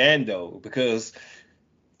Fernando because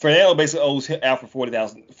Fernando basically owes Alfred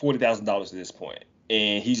 $40,000 at this point,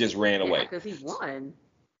 and he just ran away. Because he won.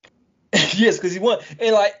 Yes, because he won.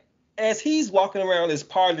 And like as he's walking around this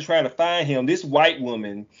party trying to find him, this white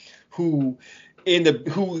woman who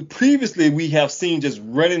previously we have seen just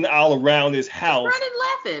running all around this house.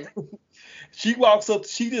 Running laughing. She walks up,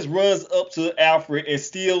 she just runs up to Alfred and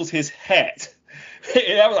steals his hat.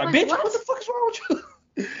 And I was like, bitch, what the fuck is wrong with you?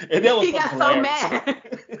 And that was he got so mad.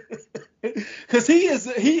 Because he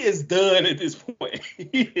is done at this point.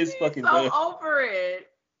 He is fucking done. Over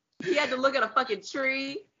it. He had to look at a fucking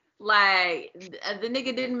tree. Like, the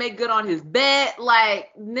nigga didn't make good on his bet.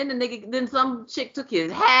 Like, then some chick took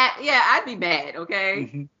his hat. Yeah, I'd be mad, okay?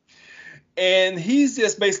 Mm-hmm. And he's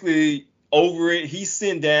just basically over it. He's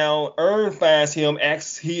sitting down. Ern finds him.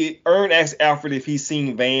 Ern asks Alfred if he's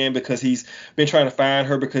seen Van because he's been trying to find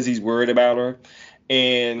her because he's worried about her.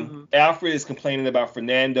 And Alfred is complaining about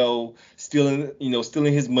Fernando stealing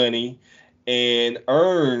his money. And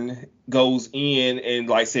Ern goes in and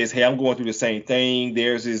like says, hey, I'm going through the same thing.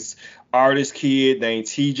 There's this artist kid named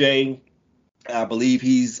TJ. I believe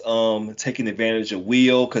he's taking advantage of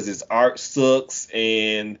Will because his art sucks.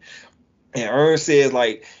 And Ern says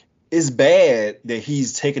like it's bad that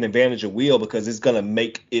he's taking advantage of Will because it's gonna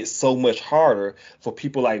make it so much harder for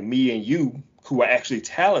people like me and you who are actually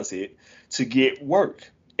talented to get work.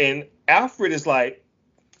 And Alfred is like,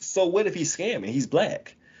 so what if he's scamming? He's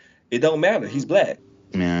black. It don't matter. He's black.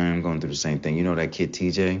 Man, I'm going through the same thing. You know that kid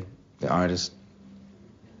TJ, the artist?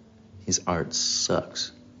 His art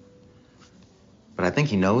sucks. But I think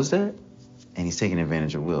he knows that, and he's taking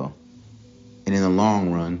advantage of Will. And in the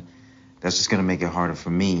long run, that's just going to make it harder for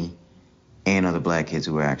me and other black kids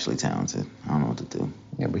who are actually talented. I don't know what to do.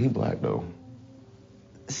 Yeah, but he black, though.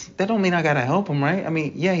 That don't mean I got to help him, right? I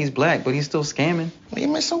mean, yeah, he's black, but he's still scamming. Yeah,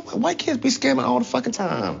 man, so white kids be scamming all the fucking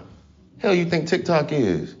time. Hell you think TikTok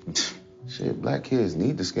is? Shit, black kids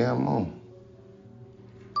need to scam them on.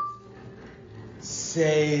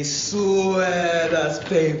 Say, swear that's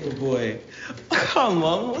Paperboy. Come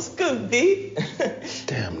on, what's good, B?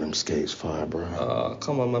 Damn, them skates fire, bro. Oh,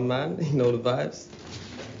 come on, my man. You know the vibes.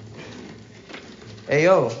 Hey,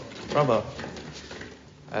 yo, brother.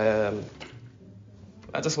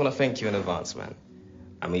 I just want to thank you in advance, man.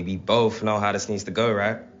 I mean, we both know how this needs to go,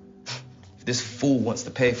 right? If this fool wants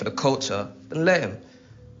to pay for the culture, then let him.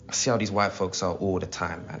 I see how these white folks are all the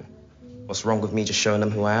time, man. What's wrong with me just showing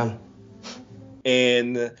them who I am?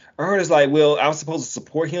 And Ern is like, well, I'm supposed to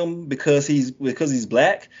support him because he's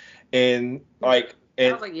black, and like, and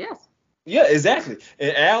I was like, yes. Yeah, exactly.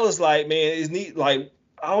 And Al is like, man, it's neat, like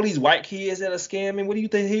all these white kids that are scamming. What do you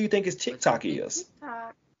think? Who do you think his TikTok is?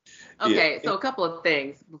 Okay, Yeah. so a couple of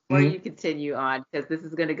things before Mhm. you continue on, because this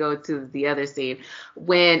is going to go to the other scene.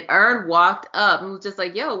 When Ern walked up and was just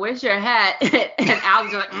like, yo, where's your hat? And Al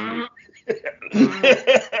was just like,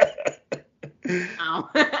 Ow.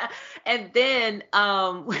 And then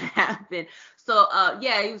what happened? So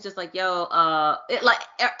yeah, he was just like, yo, like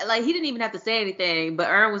he didn't even have to say anything, but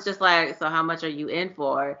Ern was just like, so how much are you in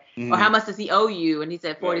for? Or how much does he owe you? And he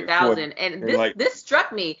said 40,000. And this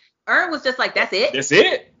struck me. Ern was just like, that's it? That's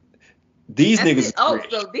it. These That's niggas. it. Oh,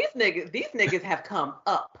 so these niggas have come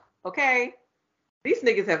up, okay? These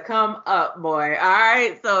niggas have come up, boy. All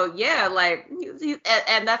right. So yeah, like,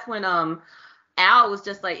 and that's when Al was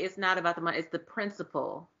just like, it's not about the money, it's the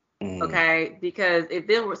principle, okay? Because if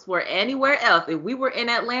this were anywhere else, if we were in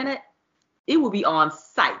Atlanta, it would be on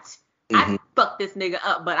site. I'd fuck this nigga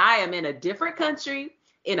up, but I am in a different country,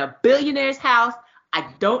 in a billionaire's house.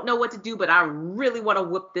 I don't know what to do, but I really want to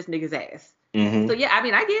whoop this nigga's ass. So yeah, I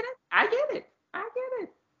mean, I get it.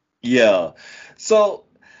 Yeah. So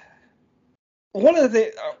one of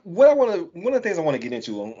the things I want to get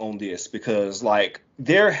into on this, because like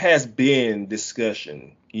there has been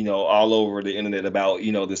discussion, all over the internet about,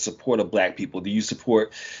 the support of black people. Do you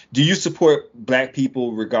support black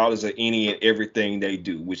people regardless of any and everything they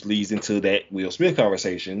do, which leads into that Will Smith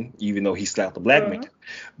conversation, even though he slapped a black man.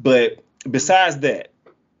 But besides that,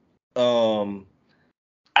 I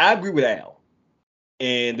agree with Al.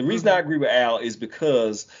 And the reason I agree with Al is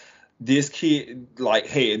because this kid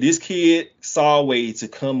saw a way to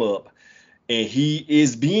come up, and he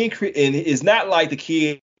is being and it's not like the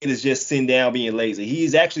kid is just sitting down being lazy.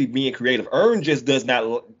 He's actually being creative. Ern just thinks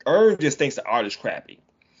the art is crappy.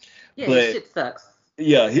 Yeah, but this shit sucks.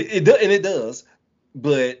 Yeah, it does.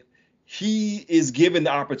 But he is given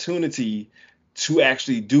the opportunity to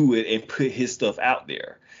actually do it and put his stuff out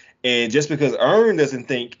there. And just because Ern doesn't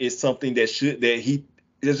think it's something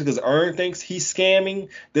just because Ern thinks he's scamming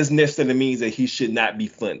doesn't necessarily mean that he should not be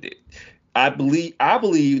funded. I believe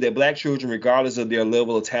that black children, regardless of their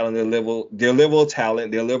level of talent, their level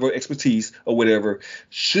of expertise or whatever,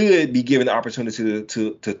 should be given the opportunity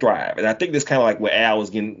to thrive. And I think that's kind of like what Al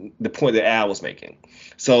was getting, the point that Al was making.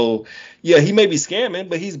 So yeah, he may be scamming,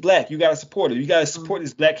 but he's black. You got to support him. You got to support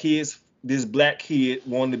this black kid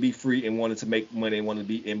wanted to be free and wanted to make money and wanted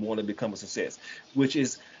to become a success, which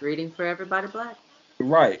is reading for everybody black.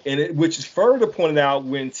 Right, and which is further pointed out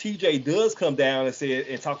when TJ does come down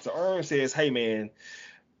and talks to Ern, says, "Hey man,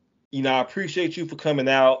 I appreciate you for coming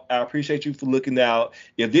out. I appreciate you for looking out.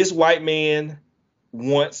 If this white man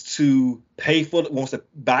wants to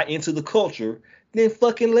buy into the culture, then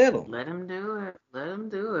fucking let him. Let him do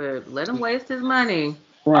it. Let him waste his money."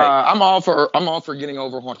 Right. I'm all for getting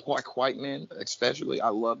over on white men, especially. I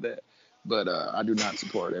love that, but I do not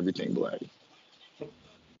support everything black.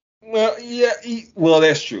 Well, yeah,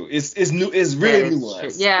 that's true. It's really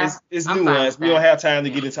nuanced. Yeah, it's nuanced. We don't have time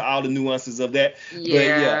to get into all the nuances of that.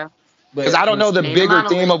 Yeah. Because I don't know the bigger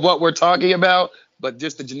theme of what we're talking about, but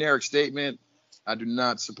just the generic statement, I do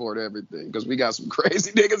not support everything because we got some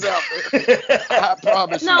crazy niggas out there. I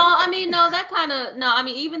promise you.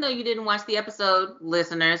 Even though you didn't watch the episode,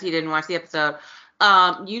 listeners, he didn't watch the episode.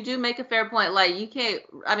 You do make a fair point. Like, you can't.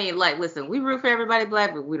 Listen, we root for everybody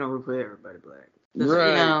black, but we don't root for everybody black.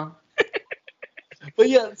 Right. But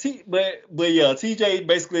TJ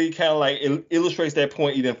basically kind of like illustrates that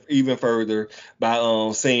point even further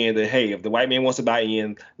by saying that, hey, if the white man wants to buy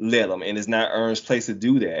in, let him, and it's not Ern's place to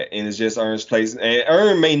do that, and it's just Ern's place. And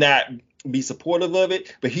Ern may not be supportive of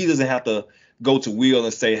it, but he doesn't have to go to Will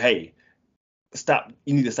and say, hey, stop.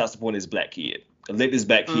 You need to stop supporting this black kid. Let this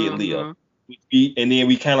black kid live. And then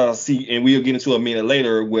we kind of see, and we'll get into a minute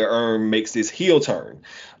later where Ern makes this heel turn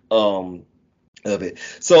of it.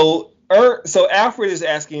 So Alfred is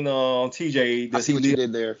asking TJ. I see what you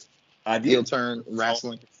did there. I did. Heel turn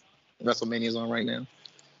wrestling. WrestleMania's on right now.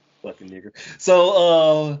 Fucking nigger.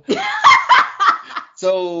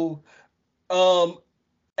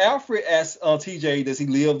 Alfred asks TJ, does he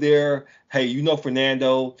live there? Hey,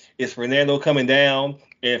 Fernando? Is Fernando coming down?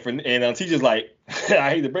 And TJ's like, I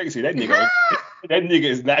hate to break it to you, that nigga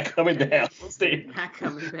is not coming down. Not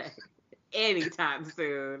coming back anytime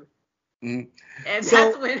soon. Mm-hmm. And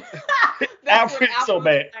that's when Alfred's so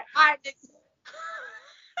bad. Like,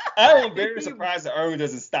 I am very surprised that Ern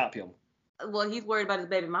doesn't stop him. Well, he's worried about his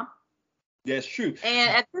baby mom. That's true. And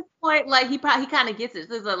at this point, like, he kind of gets it.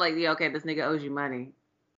 So it's like, yeah, okay, this nigga owes you money.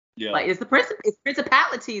 Yeah. Like, it's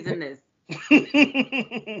principalities in this.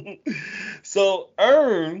 So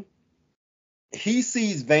Ern, he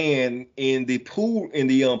sees Van in the pool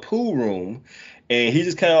room, and he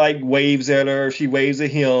just kind of like waves at her. She waves at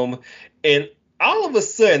him, and all of a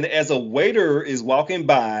sudden, as a waiter is walking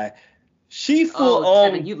by, She full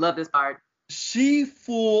on. Devin, you love this part. She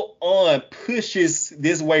full on pushes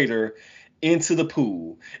this waiter into the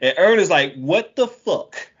pool, and Ern is like, "What the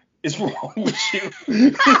fuck is wrong with you?"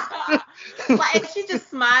 Like she's just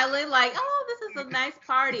smiling, like, "Oh, this is a nice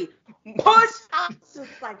party." Push. I was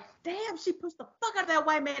just like, "Damn!" She pushed the fuck out of that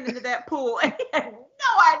white man into that pool, and he had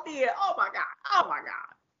no idea. Oh my god.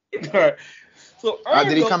 All right. So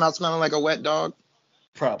did he come out smelling like a wet dog?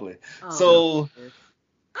 Probably. Oh,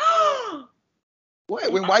 what?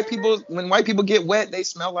 When white people get wet, they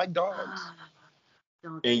smell like dogs.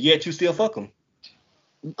 And yet you still fuck them.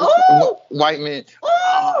 Oh! White men.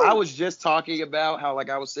 Oh! I was just talking about how like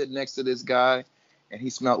I was sitting next to this guy and he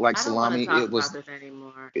smelled like salami. It was this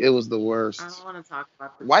anymore. It was the worst. I don't want to talk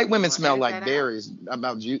about this. White women smell like berries,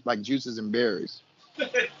 like juices and berries.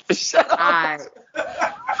 Shut up.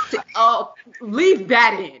 Oh, leave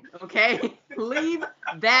that in, okay? Leave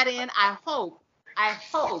that in. I hope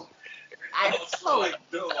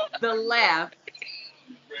the laugh.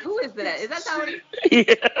 Who is that? Is that Tony?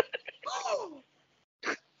 Yeah.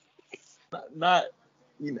 Not.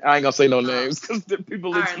 I ain't gonna say no names because the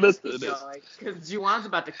people that listen to this. Because Juwan's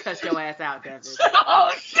about to cuss your ass out, Devin.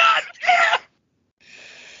 Oh, God damn!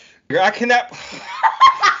 Girl, I cannot.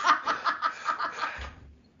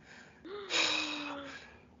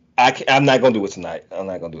 I'm not gonna do it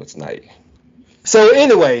tonight. So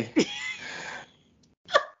anyway,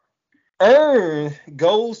 Ern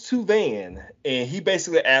goes to Van and he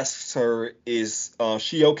basically asks her, "Is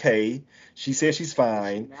she okay?" She says she's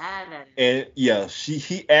fine. And yeah,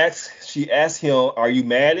 she asks him, "Are you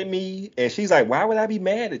mad at me?" And she's like, "Why would I be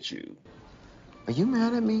mad at you?" Are you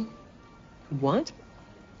mad at me? What?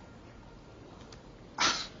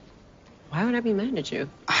 Why would I be mad at you?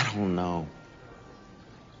 I don't know.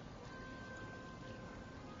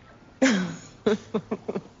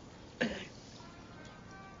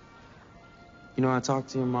 You know, I talked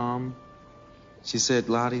to your mom. She said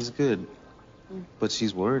Lottie's good, but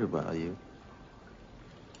she's worried about you.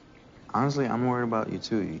 Honestly, I'm worried about you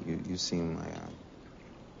too. You seem like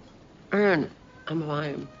Ern, I'm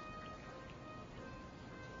fine.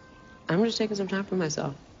 I'm just taking some time for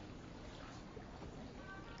myself.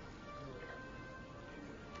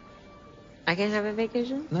 I can't have a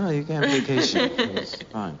vacation? No, you can't have vacation. It's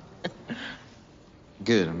fine.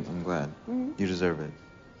 Good, I'm glad. Mm-hmm. You deserve it.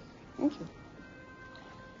 Thank you.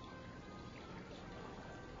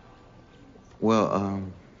 Well,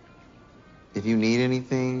 if you need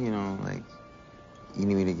anything, you know, like, you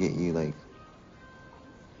need me to get you, like,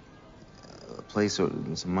 a place or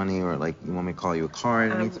some money, or, like, you want me to call you a car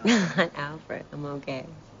or anything? Not Alfred. I'm okay.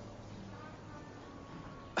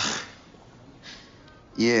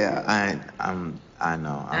 Yeah, I know. I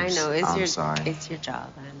know. I'm sorry. It's your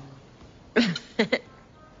job. I know.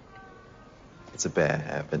 It's a bad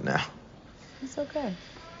habit now. It's okay.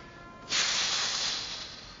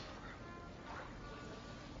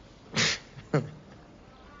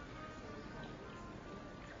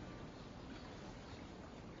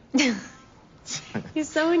 You're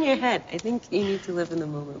so in your head. I think you need to live in the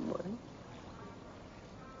moment more.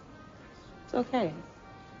 It's okay.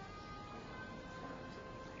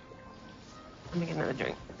 Let me get another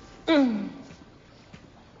drink.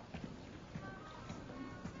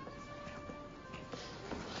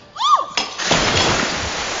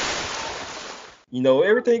 You know,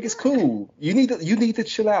 everything is cool. You need to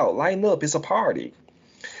chill out, lighten up. It's a party.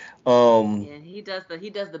 Yeah, he does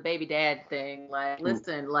the baby dad thing. Like,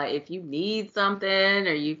 listen, like if you need something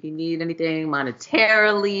or if you need anything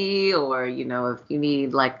monetarily, or you know, if you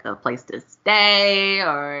need like a place to stay,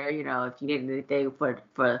 or you know, if you need anything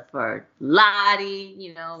for Lottie,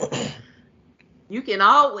 you know, you can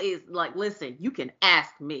always like listen. You can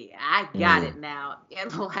ask me. I got it now.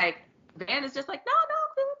 And like Van is just like, no,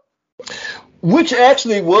 good. Which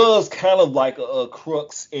actually was kind of like a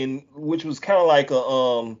crux in, which was kind of like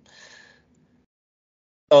a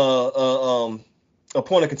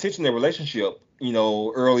point of contention in their relationship, you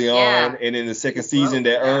know, early on, and in the second season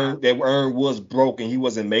that Ern was broke and he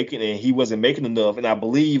wasn't making enough. And I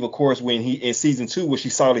believe, of course, when he in season 2, when she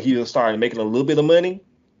saw that he was starting making a little bit of money,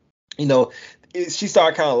 you know, she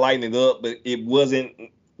started kind of lightening it up, but it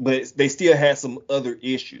wasn't. But they still had some other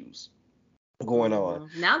issues going on.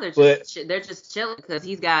 Now they're just chilling because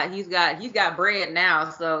he's got bread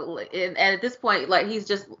now. So and at this point, like he was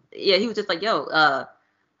just like, yo,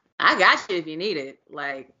 I got you if you need it.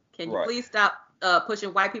 Like, can you please stop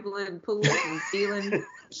pushing white people in pools and stealing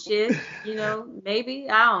shit? You know, maybe,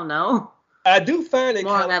 I don't know. I do find it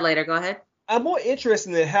more on that later. Go ahead. I'm more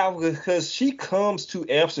interested in how, because she comes to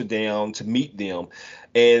Amsterdam to meet them,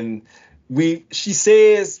 and she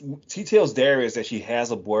tells Darius that she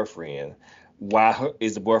has a boyfriend. Why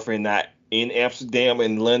is the boyfriend not in Amsterdam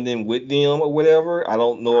and London with them or whatever? I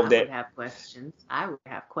don't know if that. I would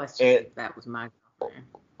have questions if that was my girlfriend.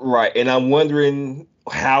 Right, and I'm wondering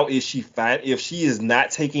how is she if she is not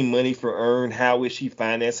taking money for Earn, how is she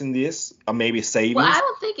financing this? Or maybe savings? Well, I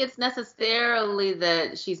don't think it's necessarily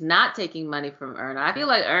that she's not taking money from Earn. I feel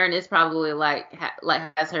like Earn is probably like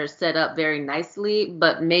has her set up very nicely,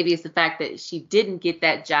 but maybe it's the fact that she didn't get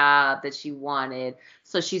that job that she wanted,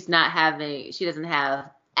 so she doesn't have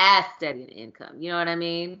as steady an income. You know what I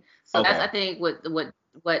mean? So Okay. that's I think what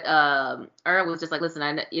Earn was just like, listen,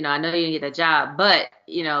 I know you didn't get that job, but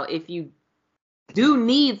if you do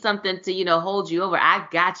need something to hold you over, I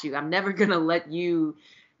got you. I'm never gonna let you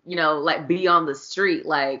like be on the street,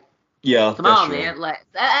 like, Yeah, come that's on, true. man. Like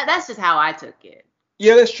that's just how I took it.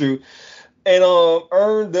 Yeah, that's true. And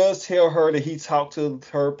Earn does tell her that he talked to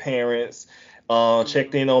her parents,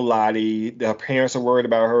 checked in on Lottie. Her parents are worried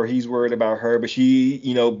about her. He's worried about her, but she,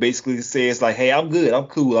 basically says like, "Hey, I'm good. I'm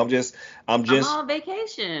cool. I'm just I'm on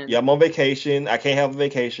vacation." Yeah, I'm on vacation. I can't have a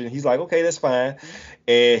vacation. He's like, "Okay, that's fine,"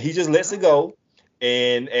 and he just lets it go.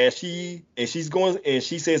 And she's going, and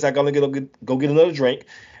she says, "I'm gonna go get another drink."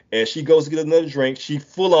 As she goes to get another drink, she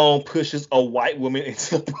full on pushes a white woman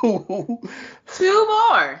into the pool. Two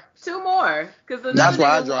more, because That's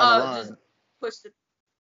why I draw the line. just pushed it.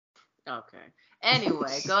 Okay.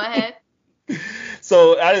 Anyway, go ahead.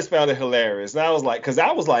 So I just found it hilarious, and I was like,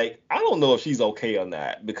 I don't know if she's okay or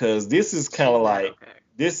not, because this is kind of like,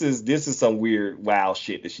 this is some weird wild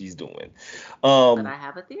shit that she's doing. But I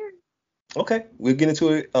have a theory. Okay, we'll get into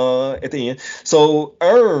it at the end. So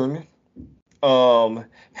Earn goes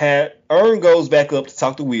back up to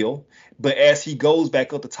talk to Will, but as he goes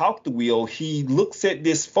back up to talk to Will, he looks at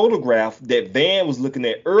this photograph that Van was looking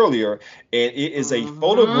at earlier, and it is a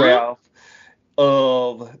photograph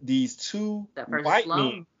of these two white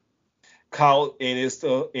men called, and it's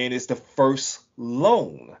the first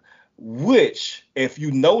loan. Which, if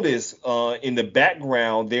you notice, in the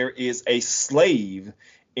background there is a slave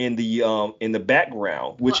in the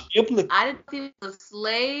background, which implicates. I didn't see if it was a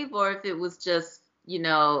slave or if it was just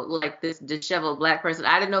like this disheveled black person.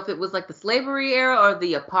 I didn't know if it was like the slavery era or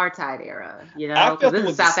the apartheid era. Because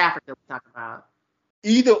this is South Africa we're talking about.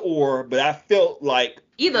 Either or, but I felt like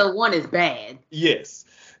either one is bad. Yes.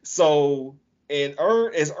 So, and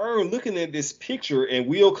as Earn looking at this picture, and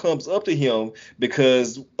Will comes up to him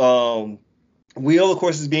because Will, of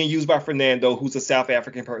course, is being used by Fernando, who's a South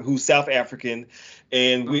African,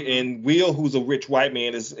 and Will, who's a rich white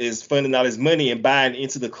man, is funding out his money and buying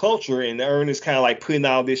into the culture, and Earn is kind of like putting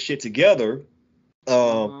all this shit together.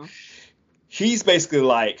 He's basically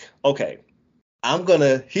like, okay,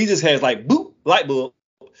 he just has like boop, light bulb.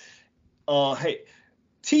 Hey,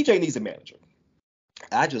 TJ needs a manager.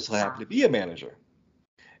 I just happen to be a manager.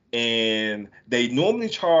 And they normally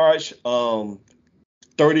charge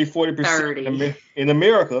 30-40% in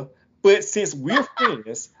America, but since we're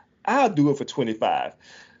friends, I'll do it for 25.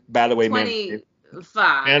 By the way,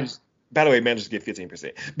 25. Managers get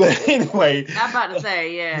 15%. But anyway, I'm about to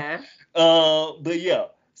say, yeah. But yeah,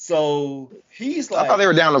 so he's like, I thought they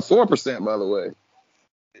were down to 4%, by the way.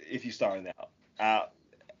 If you starting out,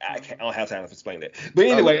 I don't have time to explain that. But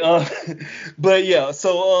anyway, but yeah,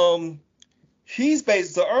 so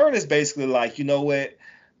Earn is basically like, you know what?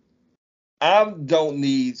 I'm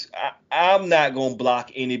not gonna block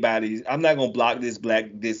anybody. I'm not gonna block this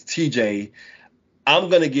TJ. I'm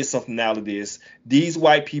gonna get something out of this. These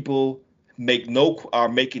white people are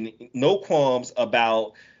making no qualms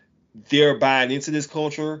about their buying into this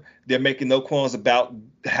culture. They're making no qualms about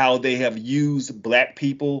how they have used black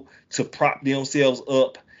people to prop themselves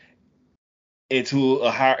up into a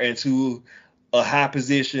high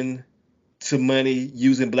position to money,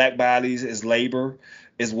 using black bodies as labor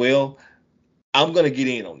as well. I'm gonna get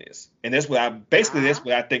in on this, and that's what I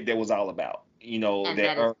think that was all about. And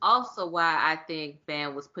that is also why I think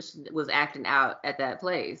Van was acting out at that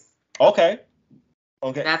place. Okay.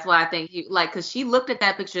 That's why I think because she looked at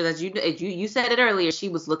that picture, as you said it earlier, she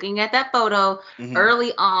was looking at that photo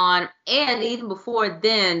early on, and even before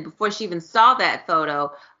she even saw that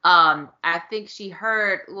photo, I think she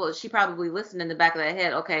probably listened in the back of her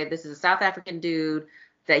head. Okay, this is a South African dude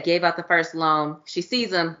that gave out the first loan. She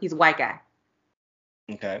sees him, he's a white guy.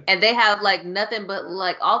 Okay. And they have like nothing but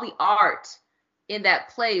like all the art in that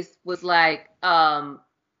place was like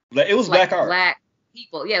it was like black art. Black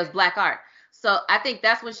people. Yeah, it was black art. So I think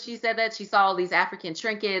that's when she said that. She saw all these African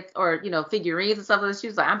trinkets or, figurines and stuff like that. She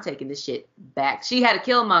was like, I'm taking this shit back. She had a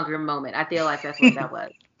Killmonger moment. I feel like that's what that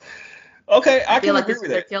was. Okay, I feel can like agree this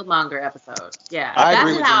with was that. a Killmonger episode. Yeah, I that's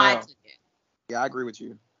agree with how you I now. took it. Yeah, I agree with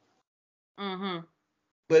you. Mm-hmm.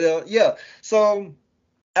 But yeah, so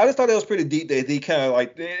I just thought that was pretty deep that they kind of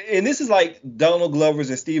like, and this is like Donald Glover's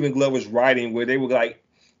and Stephen Glover's writing where they would like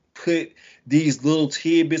put these little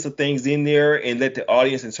tidbits of things in there and let the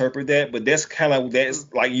audience interpret that. But that's kind of,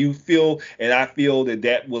 that's like you feel, and I feel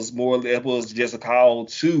that was just a call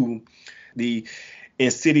to the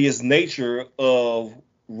insidious nature of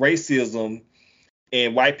racism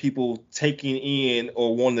and white people taking in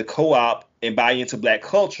or wanting to co-op and buy into black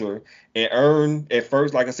culture. And Ern at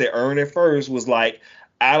first was like,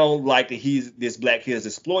 I don't like that this black kid is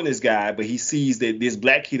exploiting this guy, but he sees that this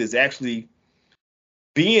black kid is actually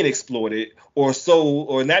being exploited, or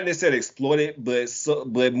not necessarily exploited,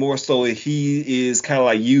 but more so he is kind of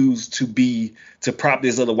like used to prop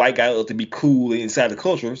this other white guy up to be cool inside the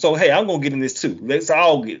culture. So hey, I'm gonna get in this too. Let's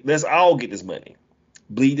all get this money,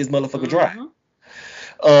 bleed this motherfucker dry.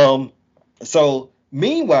 So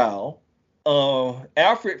meanwhile,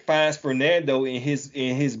 Alfred finds Fernando in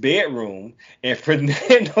his bedroom, and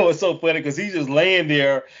Fernando is so funny because he's just laying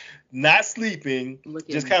there, not sleeping,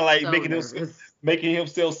 just kind of like making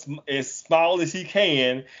himself as small as he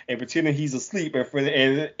can and pretending he's asleep.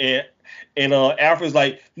 And Alfred's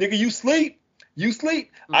like, nigga, you sleep?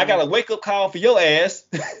 I got a wake up call for your ass.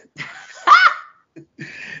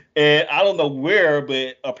 And I don't know where,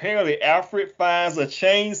 but apparently Alfred finds a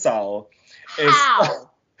chainsaw. How?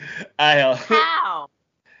 How?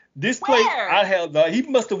 This place, he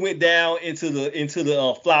must have went down into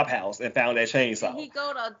the flop house and found that chainsaw. Did he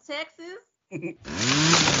go to Texas?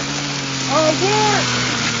 I want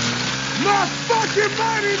my fucking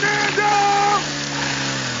money, Nando!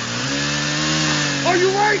 Oh, you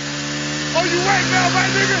right? Oh, you right now,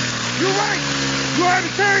 right, nigga? You right. You had the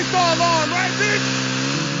chainsaw on, right, bitch?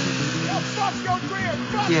 Yo, fuck your crib.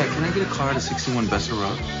 Yeah, can I get a car to 61 Besser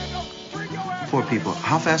Road? 4 people.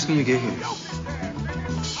 How fast can you get here?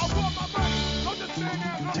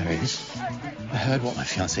 Darius, I heard what my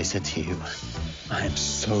fiancée said to you. I am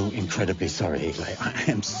so incredibly sorry. Like,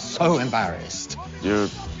 I am so embarrassed. Your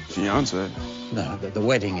fiancée? No, the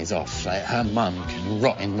wedding is off. Like, her mum can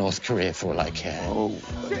rot in North Korea for all I care. Oh.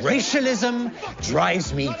 Racialism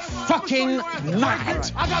drives me fucking mad.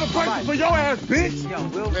 I got a question for your ass, bitch. Yo,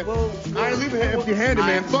 I ain't leaving here empty-handed,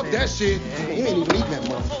 man. Fuck that shit. He ain't even eating that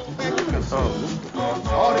motherfucker. Man, give me this shit.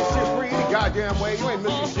 All this shit free any goddamn way. You ain't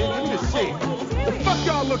missing shit. Give me this shit. The fuck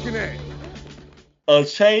y'all looking at? A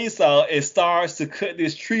chainsaw and starts to cut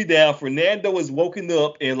this tree down. Fernando is woken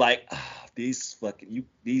up and like, these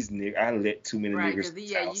niggas, I let too many niggas.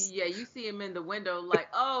 You see him in the window like,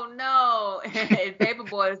 oh no, and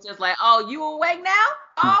Paperboy is just like, oh, you awake now?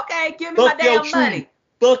 Oh, okay, give me my damn money.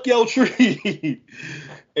 Fuck your tree.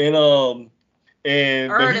 and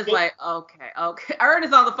Ern is like, okay. Ern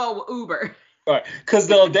is on the phone with Uber. Right, because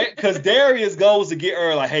Darius goes to get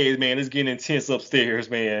her like, hey man, it's getting intense upstairs,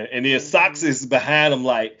 man, and then Socks is behind him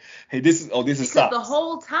like, hey, this is Socks. The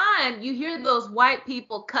whole time you hear those white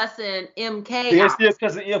people cussing MK They're out. still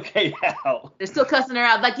cussing MK out. They're still cussing her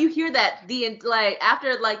out. Like you hear that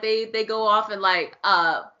after like they go off and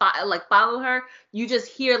follow her, you just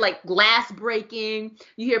hear like glass breaking,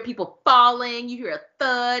 you hear people falling, you hear a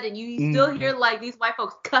thud, and you still hear like these white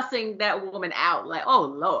folks cussing that woman out. Like, oh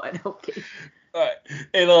Lord, okay. All right.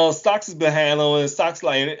 And Stocks is behind him, and Stocks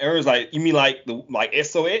like, and Ern's like, you mean like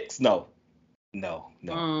SOX? No.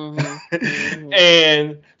 Mm-hmm.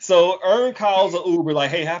 And so Ern calls an Uber like,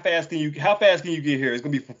 hey, how fast can you get here? It's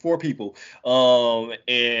gonna be for 4 people.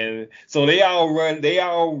 And so they all run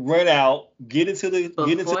out,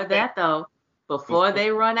 before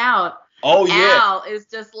they run out. Oh yeah. Al is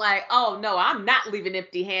just like, oh no, I'm not leaving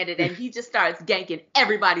empty-handed, and he just starts ganking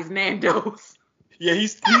everybody's Nando's. Yeah, he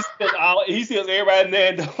steals everybody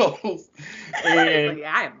Nando's. And like,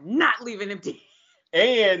 I am not leaving empty.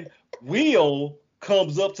 And Will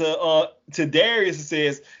comes up to Darius and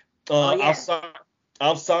says,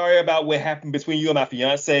 I'm sorry about what happened between you and my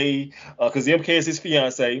fiance, because MK is his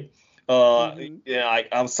fiance.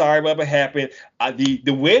 I'm sorry about what happened.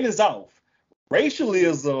 The win is off.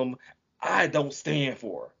 Racialism, I don't stand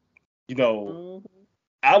for. I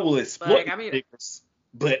will exploit niggas,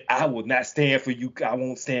 but I will not stand for you. I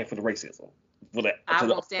won't stand for the racism. I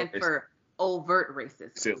won't stand for overt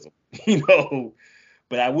racism.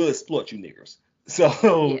 But I will exploit you niggers. So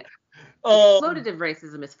yeah. Exploitative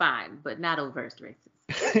racism is fine, but not overt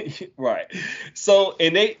racism. Right. So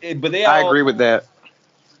I agree with that.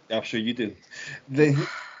 I'm sure you do.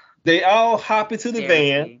 They all hop into the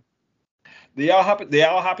van. They all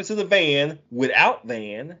hop into the van without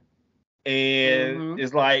Van, and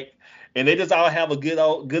it's like, And they just all have a good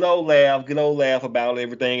old laugh about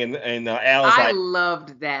everything. And Alan's I like,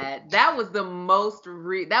 loved that. That was the most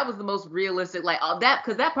realistic, like all that,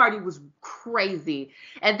 because that party was crazy.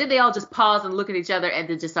 And then they all just pause and look at each other and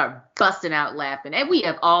then just start busting out laughing. And we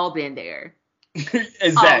have all been there.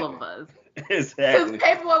 exactly. All of us. Exactly.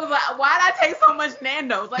 Because Paperboy was like, why did I take so much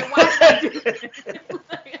Nando's? Like, why did I do this?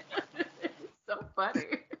 Like, it's so funny.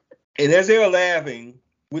 And as they were laughing,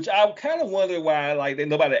 which I kind of wonder why, like,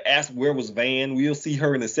 nobody asked where was Van. We'll see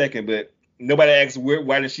her in a second, but nobody asked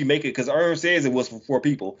why did she make it, because Ern says it was for 4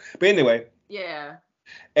 people. But anyway. Yeah.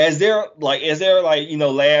 As they're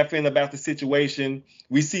laughing about the situation,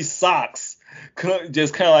 we see Socks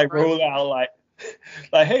just kind of like roll out like,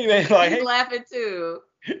 hey man, like, he's hey, laughing too.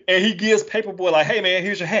 And he gives Paperboy like, hey man,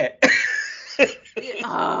 here's your hat.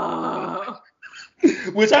 Oh.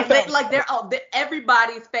 Which I felt like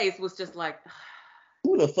everybody's face was just like,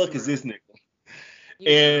 who the fuck is this nigga?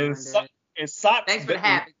 And Socks. Thanks for the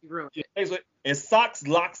hat, you ruined it. And Socks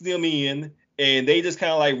locks them in, and they just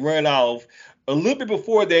kind of like run off. A little bit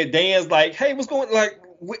before that, Dan's like, hey, what's going on? Like,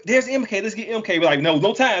 there's MK. Let's get MK. We're like, no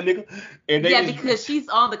time, nigga. And they because she's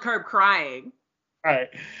on the curb crying. All right.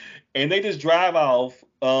 And they just drive off,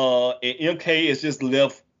 and MK is just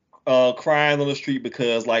left crying on the street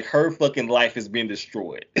because, like, her fucking life has been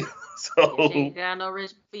destroyed. So she ain't got no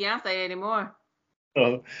rich fiance anymore.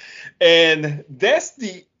 And that's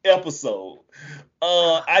the episode.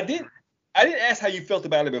 I didn't ask how you felt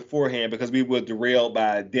about it beforehand because we were derailed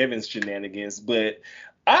by Devin's shenanigans, but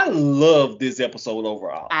I love this episode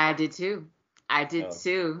overall. I did too. Like,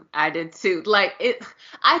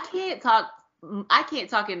 I can't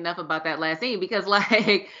talk enough about that last scene because,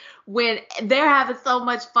 like, when they're having so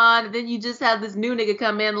much fun, and then you just have this new nigga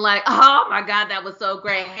come in like, oh my God, that was so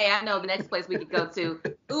great. Hey, I know the next place we could go to.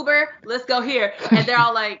 Uber, let's go here. And they're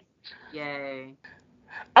all like, yay.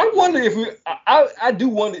 I wonder if I do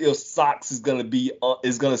wonder if Socks is gonna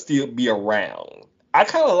still be around. I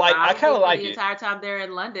kind of like the it. Entire time they're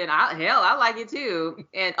in London. I like it too.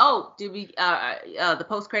 And the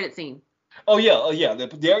post-credit scene. Oh yeah.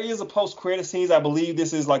 There is a post-credit scene. I believe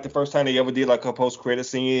this is like the first time they ever did like a post-credit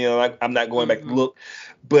scene. And like, I'm not going back to look,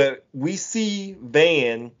 but we see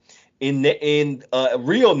Van in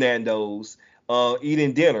real Nando's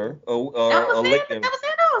eating dinner. That was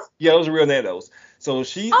Nando's. Yeah, it was a real Nando's. So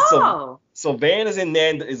so Van is in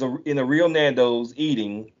a real Nando's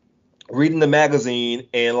eating, reading the magazine,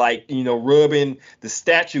 and like, rubbing the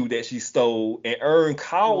statue that she stole, and Ern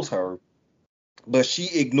calls her, but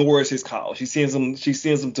she ignores his call. She sends him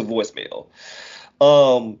to voicemail.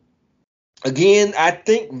 Again, I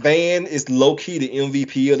think Van is low key the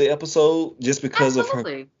MVP of the episode just because of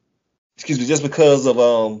her. Just because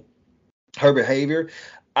of her behavior.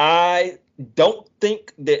 I don't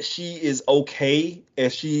think that she is okay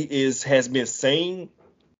as she has been saying,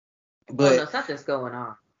 but something's going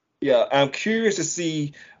on. Yeah, I'm curious to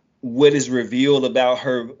see what is revealed about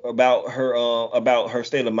her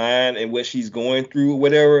state of mind and what she's going through or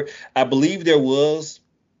whatever. I believe Donald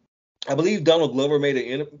Glover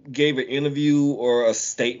gave an interview or a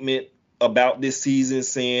statement about this season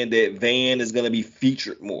saying that Van is going to be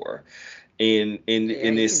featured more in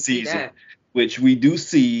this season, which we do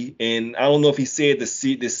see. And I don't know if he said this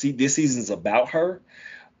season's about her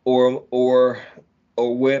or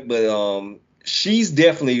what, but she's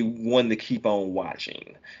definitely one to keep on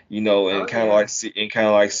watching, and kind of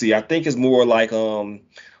like see. I think it's more like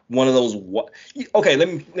one of those. Okay, let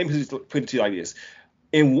me just put it to you like this: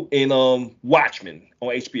 in Watchmen on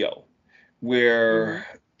HBO, where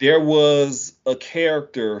there was a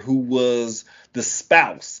character who was the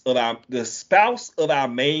spouse of our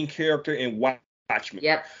main character in Watchmen.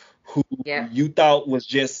 Yep. Who you thought was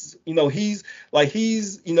just, he's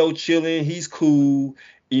chilling, he's cool.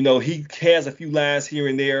 He has a few lines here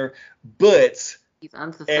and there, but he's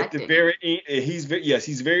unsuspecting. At the very end, he's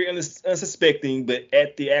very unsuspecting. But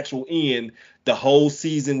at the actual end, the whole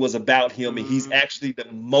season was about him, and he's actually the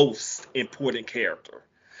most important character.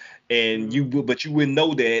 And you wouldn't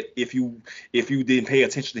know that if you didn't pay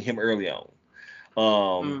attention to him early on.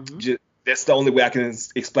 That's the only way I can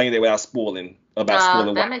explain that without spoiling.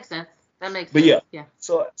 That makes sense. But yeah.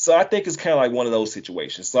 So I think it's kind of like one of those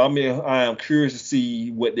situations. So I am curious to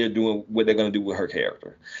see what they're doing, what they're gonna do with her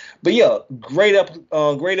character. But yeah, great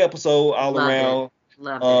episode all around.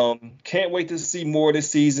 Love it. Can't wait to see more this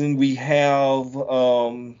season. We have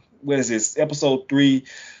what is this, episode 3?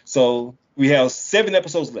 So we have 7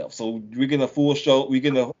 episodes left. So we're getting a full show. We're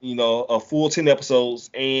getting a full 10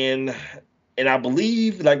 episodes, and I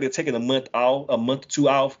believe like they're taking a month or 2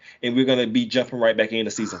 off, and we're gonna be jumping right back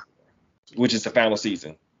into season 4, which is the final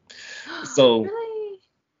season. So really?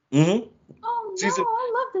 Mm-hmm. Oh no,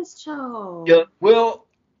 I love this show. Yeah. Well,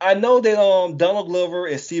 I know that Donald Glover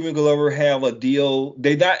and Stephen Glover have a deal.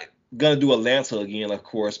 They're not gonna do Atlanta again, of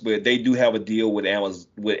course, but they do have a deal with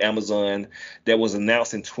Amazon that was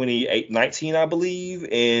announced in 2019, I believe,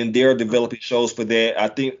 and they're developing shows for that. I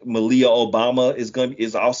think Malia Obama is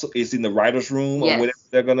in the writers' room or whatever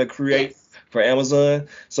they're gonna create for Amazon.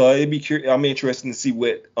 So I'm interested to see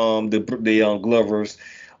what the Glovers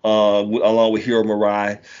along with Hiro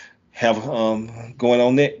Murai have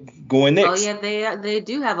going next. Oh yeah, they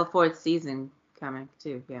do have a 4th season coming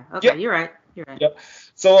too. Yeah. Okay, Yep. You're right. Yep.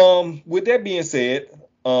 So with that being said,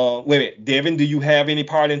 wait a minute, Devin, do you have any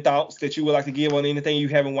parting thoughts that you would like to give on anything you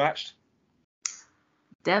haven't watched?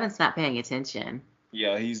 Devin's not paying attention.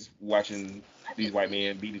 Yeah, he's watching these white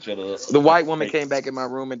men beat each other up. The white woman came back in my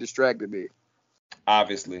room and distracted me.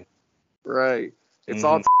 Obviously. Right. It's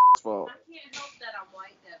all fault. I can't help that I'm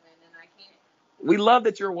white, Devin, and I can't. We love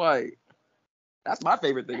that you're white. That's my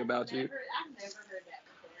favorite thing about you. I've never heard that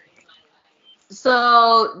before in my life.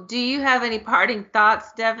 So, do you have any parting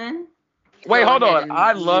thoughts, Devin? Wait, hold on.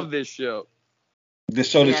 I love this show. The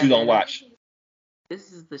show that you don't watch.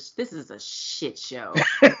 This is a shit show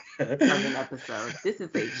of an episode. This is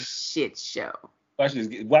a shit show. Watch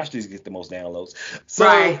this get the most downloads. So,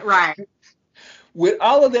 right. With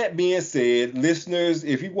all of that being said, listeners,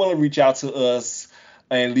 if you want to reach out to us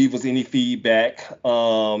and leave us any feedback,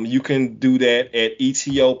 you can do that at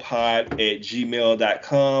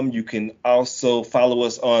etopod@gmail.com. You can also follow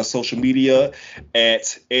us on social media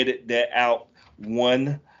at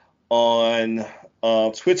EditThatOut1 on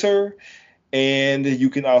Twitter. And you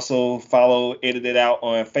can also follow Edit It Out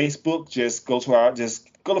on Facebook. Just go to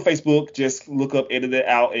Facebook, just look up Edit It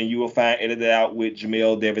Out, and you will find Edit It Out with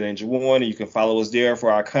Jamel, Devin, and Jawan, and you can follow us there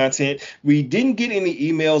for our content. We didn't get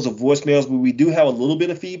any emails or voicemails, but we do have a little bit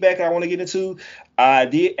of feedback I want to get into. I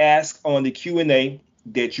did ask on the Q&A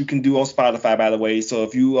that you can do on Spotify, by the way. So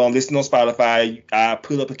if you listen on Spotify, I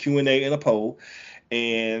put up a Q&A in a poll,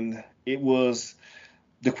 and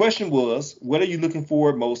the question was, what are you looking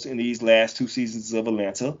forward most in these last 2 seasons of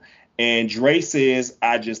Atlanta? And Dre says,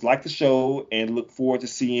 I just like the show and look forward to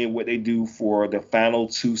seeing what they do for the final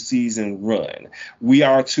 2-season run. We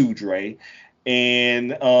are too, Dre.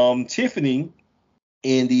 And Tiffany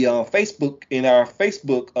in our Facebook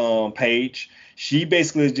page, she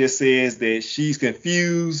basically just says that she's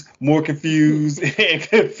confused, more confused, and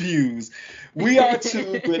confused. We are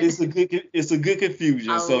too, but it's a good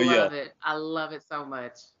confusion. I love it. I love it so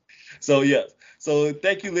much. So yeah. So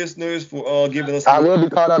thank you, listeners, for giving us. I will be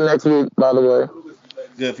caught up next week, by the way.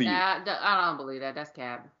 Good for you. I don't believe that. That's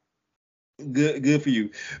cap. Good for you.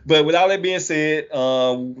 But with all that being said,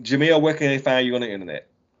 Jamel, where can they find you on the internet?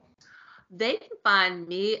 They can find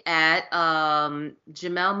me at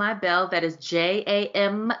Jamel My Bell. That is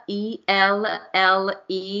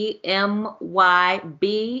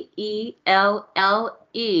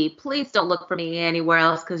JAMELLEMYBELLE. Please don't look for me anywhere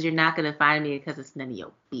else because you're not going to find me because it's none of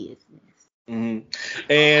your business. Mm-hmm.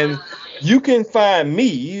 And you can find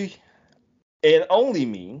me and only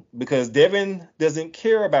me because Devin doesn't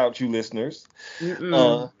care about you listeners.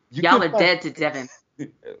 Y'all are dead to Devin.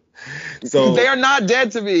 So they are not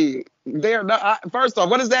dead to me. They are not. First off,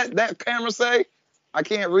 what does that camera say? I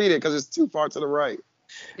can't read it because it's too far to the right.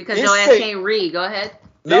 Because your ass can't read. Go ahead.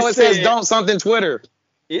 No, it says don't something Twitter.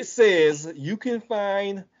 It says you can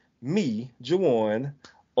find me, Jawan,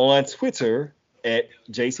 on Twitter at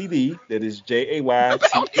JCD. That is JAYTEE.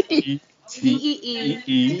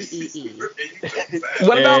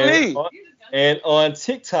 What about me? And on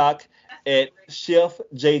TikTok at Chef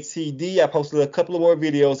JTD. I posted a couple of more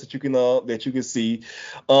videos that you can see.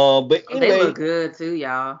 But anyway, they look good too,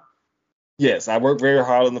 y'all. Yes, I work very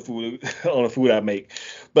hard on the food I make.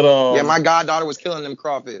 But yeah, my goddaughter was killing them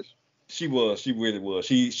crawfish. She really was.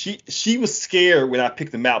 She was scared when I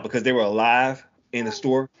picked them out because they were alive in the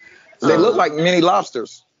store. They look like mini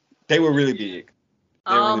lobsters. They were really big.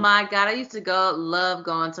 My God, I used to love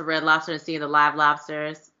going to Red Lobster and seeing the live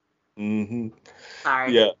lobsters. Mm-hmm.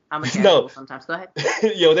 Sorry. Yeah. I'm a casual sometimes. Go ahead.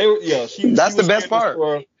 That's the best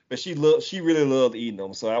part. But she really loved eating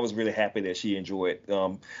them, so I was really happy that she enjoyed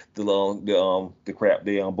the crab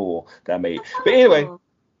bull that I made. But anyway,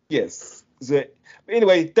 yes. So,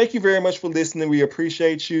 anyway, thank you very much for listening. We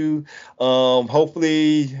appreciate you.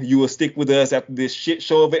 Hopefully you will stick with us after this shit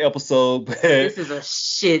show of an episode. This is a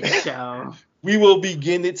shit show. We will be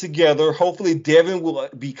getting it together. Hopefully Devin will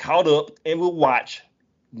be caught up and will watch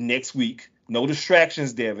next week. No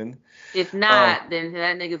distractions, Devin. If not, then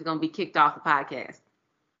that nigga's gonna be kicked off the podcast.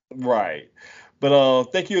 Right. But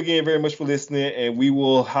thank you again very much for listening, and we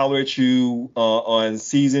will holler at you on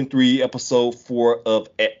season 3, episode 4 of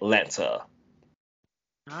Atlanta.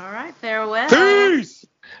 All right, farewell. Peace.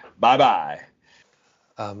 Bye-bye.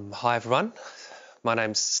 Hi, everyone. My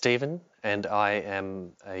name's Stephen, and I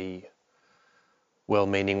am a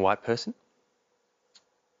well-meaning white person.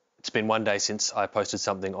 It's been one day since I posted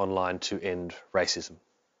something online to end racism.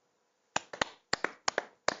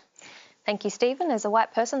 Thank you, Stephen. As a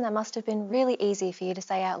white person, that must have been really easy for you to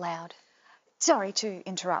say out loud. Sorry to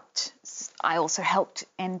interrupt. I also helped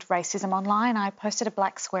end racism online. I posted a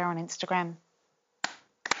black square on Instagram.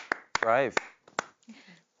 Brave.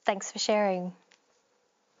 Thanks for sharing.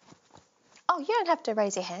 Oh, you don't have to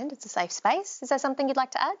raise your hand. It's a safe space. Is there something you'd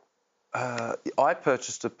like to add? I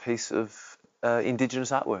purchased a piece of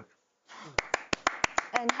Indigenous artwork.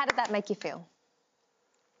 And how did that make you feel?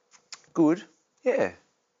 Good, yeah.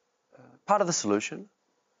 Part of the solution.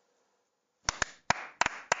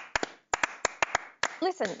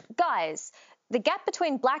 Listen, guys, the gap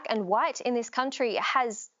between black and white in this country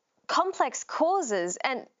has complex causes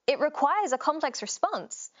and it requires a complex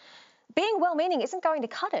response. Being well-meaning isn't going to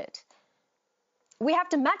cut it. We have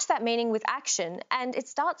to match that meaning with action, and it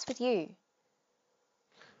starts with you.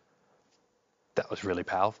 That was really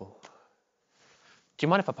powerful. Do you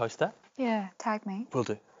mind if I post that? Yeah, tag me. Will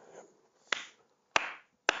do.